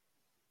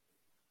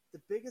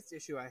 The biggest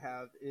issue I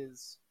have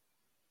is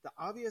the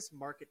obvious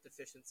market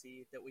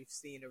deficiency that we've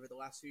seen over the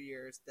last few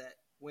years that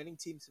winning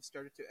teams have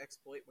started to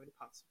exploit when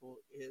possible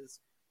is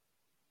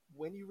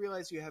when you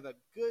realize you have a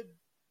good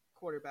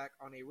quarterback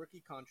on a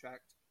rookie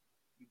contract,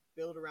 you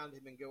build around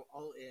him and go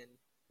all in,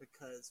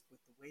 because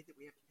with the way that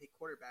we have to pay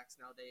quarterbacks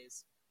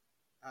nowadays,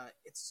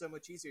 it's so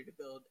much easier to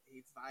build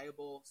a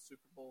viable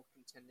Super Bowl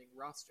contending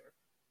roster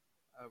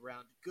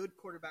around good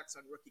quarterbacks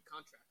on rookie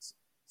contracts.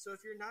 So if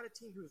you're not a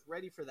team who's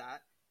ready for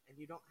that, and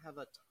you don't have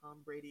a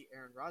Tom Brady,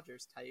 Aaron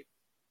Rodgers type,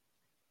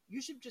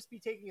 you should just be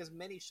taking as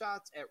many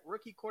shots at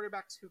rookie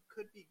quarterbacks who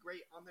could be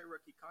great on their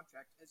rookie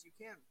contract as you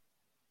can.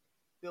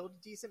 Build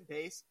a decent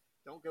base,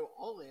 don't go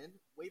all in,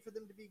 wait for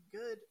them to be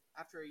good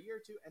after a year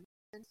or two, and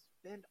then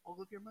spend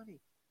all of your money.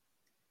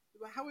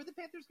 How are the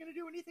Panthers going to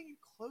do anything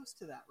close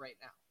to that right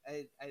now?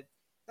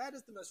 That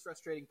is the most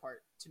frustrating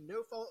part. To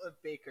no fault of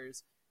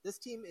Baker's, this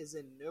team is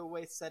in no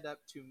way set up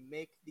to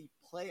make the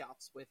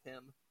playoffs with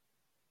him,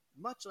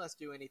 much less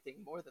do anything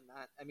more than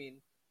that. I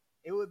mean,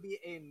 it would be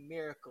a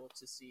miracle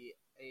to see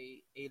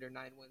a 8 or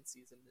 9 win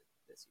season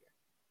this year.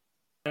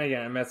 And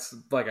again, that's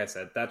like I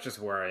said, that's just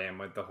where I am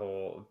with the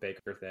whole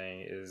Baker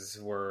thing. Is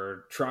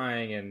we're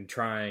trying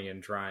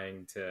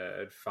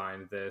to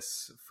find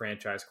this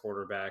franchise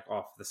quarterback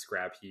off the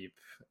scrap heap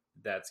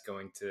that's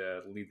going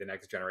to lead the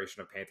next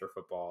generation of Panther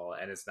football,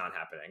 and it's not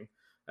happening.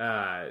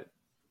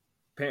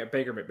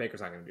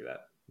 Baker's not going to do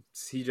that.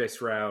 CJ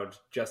Stroud,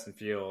 Justin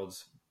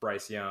Fields,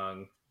 Bryce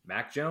Young,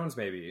 Mac Jones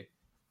maybe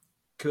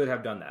could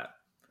have done that.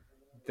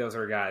 Those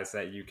are guys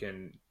that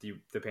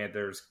the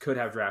Panthers could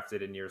have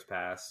drafted in years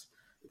past.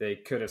 They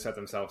could have set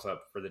themselves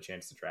up for the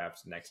chance to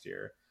draft next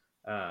year.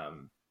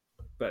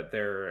 But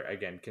they're,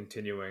 again,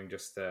 continuing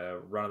just to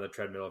run on the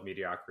treadmill of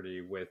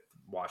mediocrity with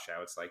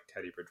washouts like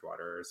Teddy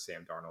Bridgewater,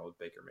 Sam Darnold,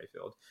 Baker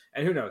Mayfield.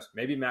 And who knows,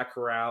 maybe Matt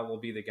Corral will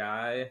be the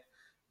guy.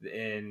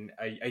 In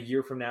a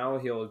year from now,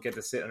 he'll get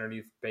to sit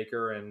underneath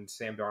Baker and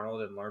Sam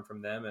Darnold and learn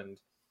from them, and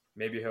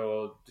maybe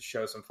he'll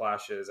show some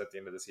flashes at the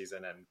end of the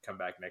season and come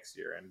back next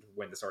year and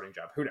win the starting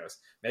job. Who knows?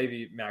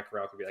 Maybe Matt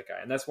Corral could be that guy,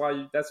 and that's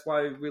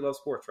why we love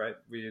sports, right?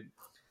 We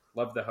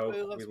love the hope.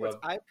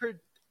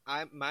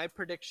 My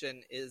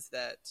prediction is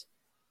that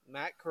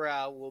Matt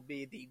Corral will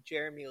be the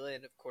Jeremy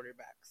Lin of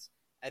quarterbacks.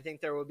 I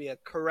think there will be a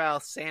Corral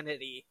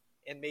sanity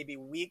in maybe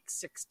week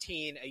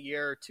 16 a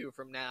year or two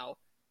from now.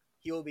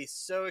 He will be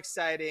so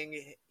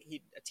exciting.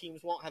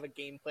 Teams won't have a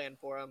game plan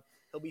for him.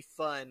 He'll be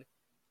fun,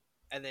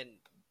 and then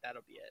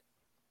that'll be it.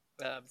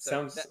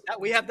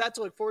 We have that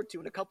to look forward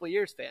to in a couple of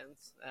years,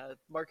 fans.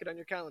 Mark it on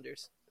your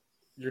calendars.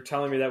 You're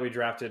telling me that we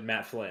drafted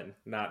Matt Flynn,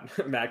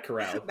 not Matt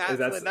Corral. Flynn, that's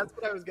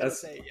what I was going to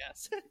say,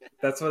 yes.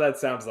 That's what that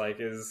sounds like,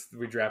 is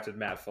we drafted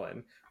Matt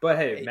Flynn. But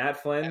hey,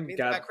 Matt Flynn that means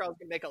Matt Corral's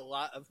going to make a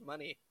lot of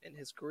money in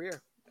his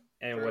career.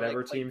 And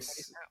whatever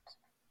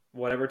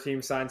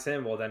team signs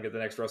him will then get the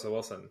next Russell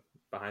Wilson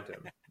behind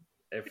him,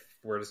 if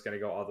we're just going to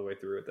go all the way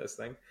through with this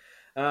thing.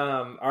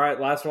 All right,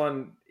 last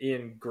one.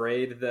 Ian,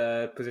 grade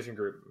the position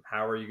group.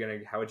 How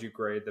would you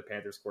grade the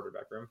Panthers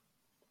quarterback room?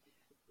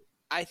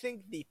 I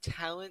think the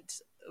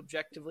talent,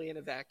 objectively in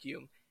a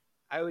vacuum,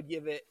 I would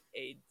give it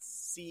a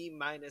C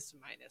minus.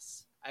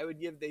 I would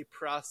give the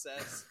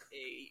process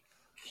a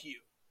Q.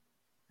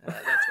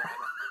 That's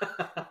where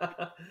I'm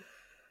at.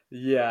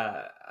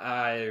 Yeah,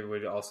 I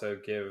would also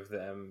give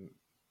them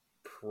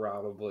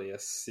probably a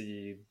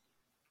C,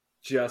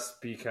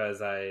 just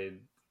because I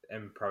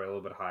am probably a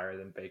little bit higher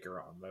than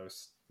Baker on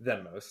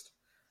most.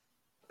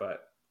 But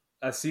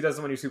a C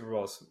doesn't win you Super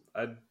Bowls.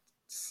 A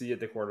C at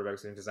the quarterback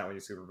position does not win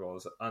you Super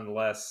Bowls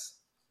unless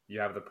you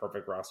have the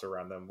perfect roster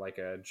around them, like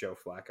a Joe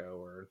Flacco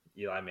or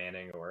Eli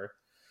Manning or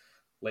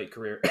late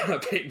career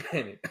Peyton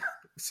Manning.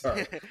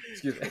 Sorry,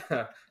 excuse me.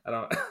 I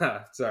don't.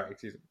 Sorry,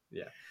 excuse me.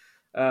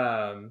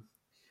 Yeah.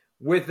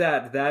 With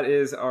that, that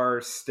is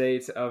our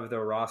state of the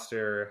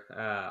roster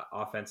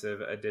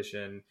offensive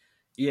edition.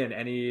 Ian,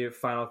 any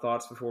final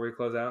thoughts before we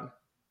close out?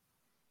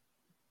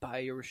 Buy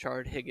your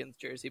Rashard Higgins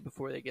jersey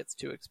before it gets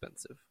too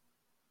expensive.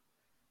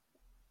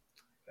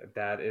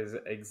 That is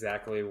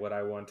exactly what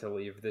I want to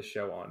leave this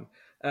show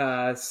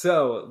on.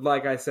 So,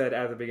 like I said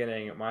at the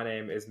beginning, my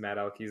name is Matt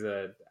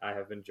Alkiza. I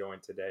have been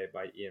joined today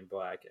by Ian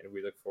Black, and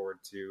we look forward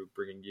to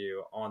bringing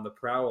you On the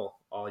Prowl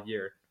all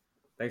year.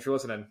 Thanks for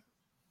listening.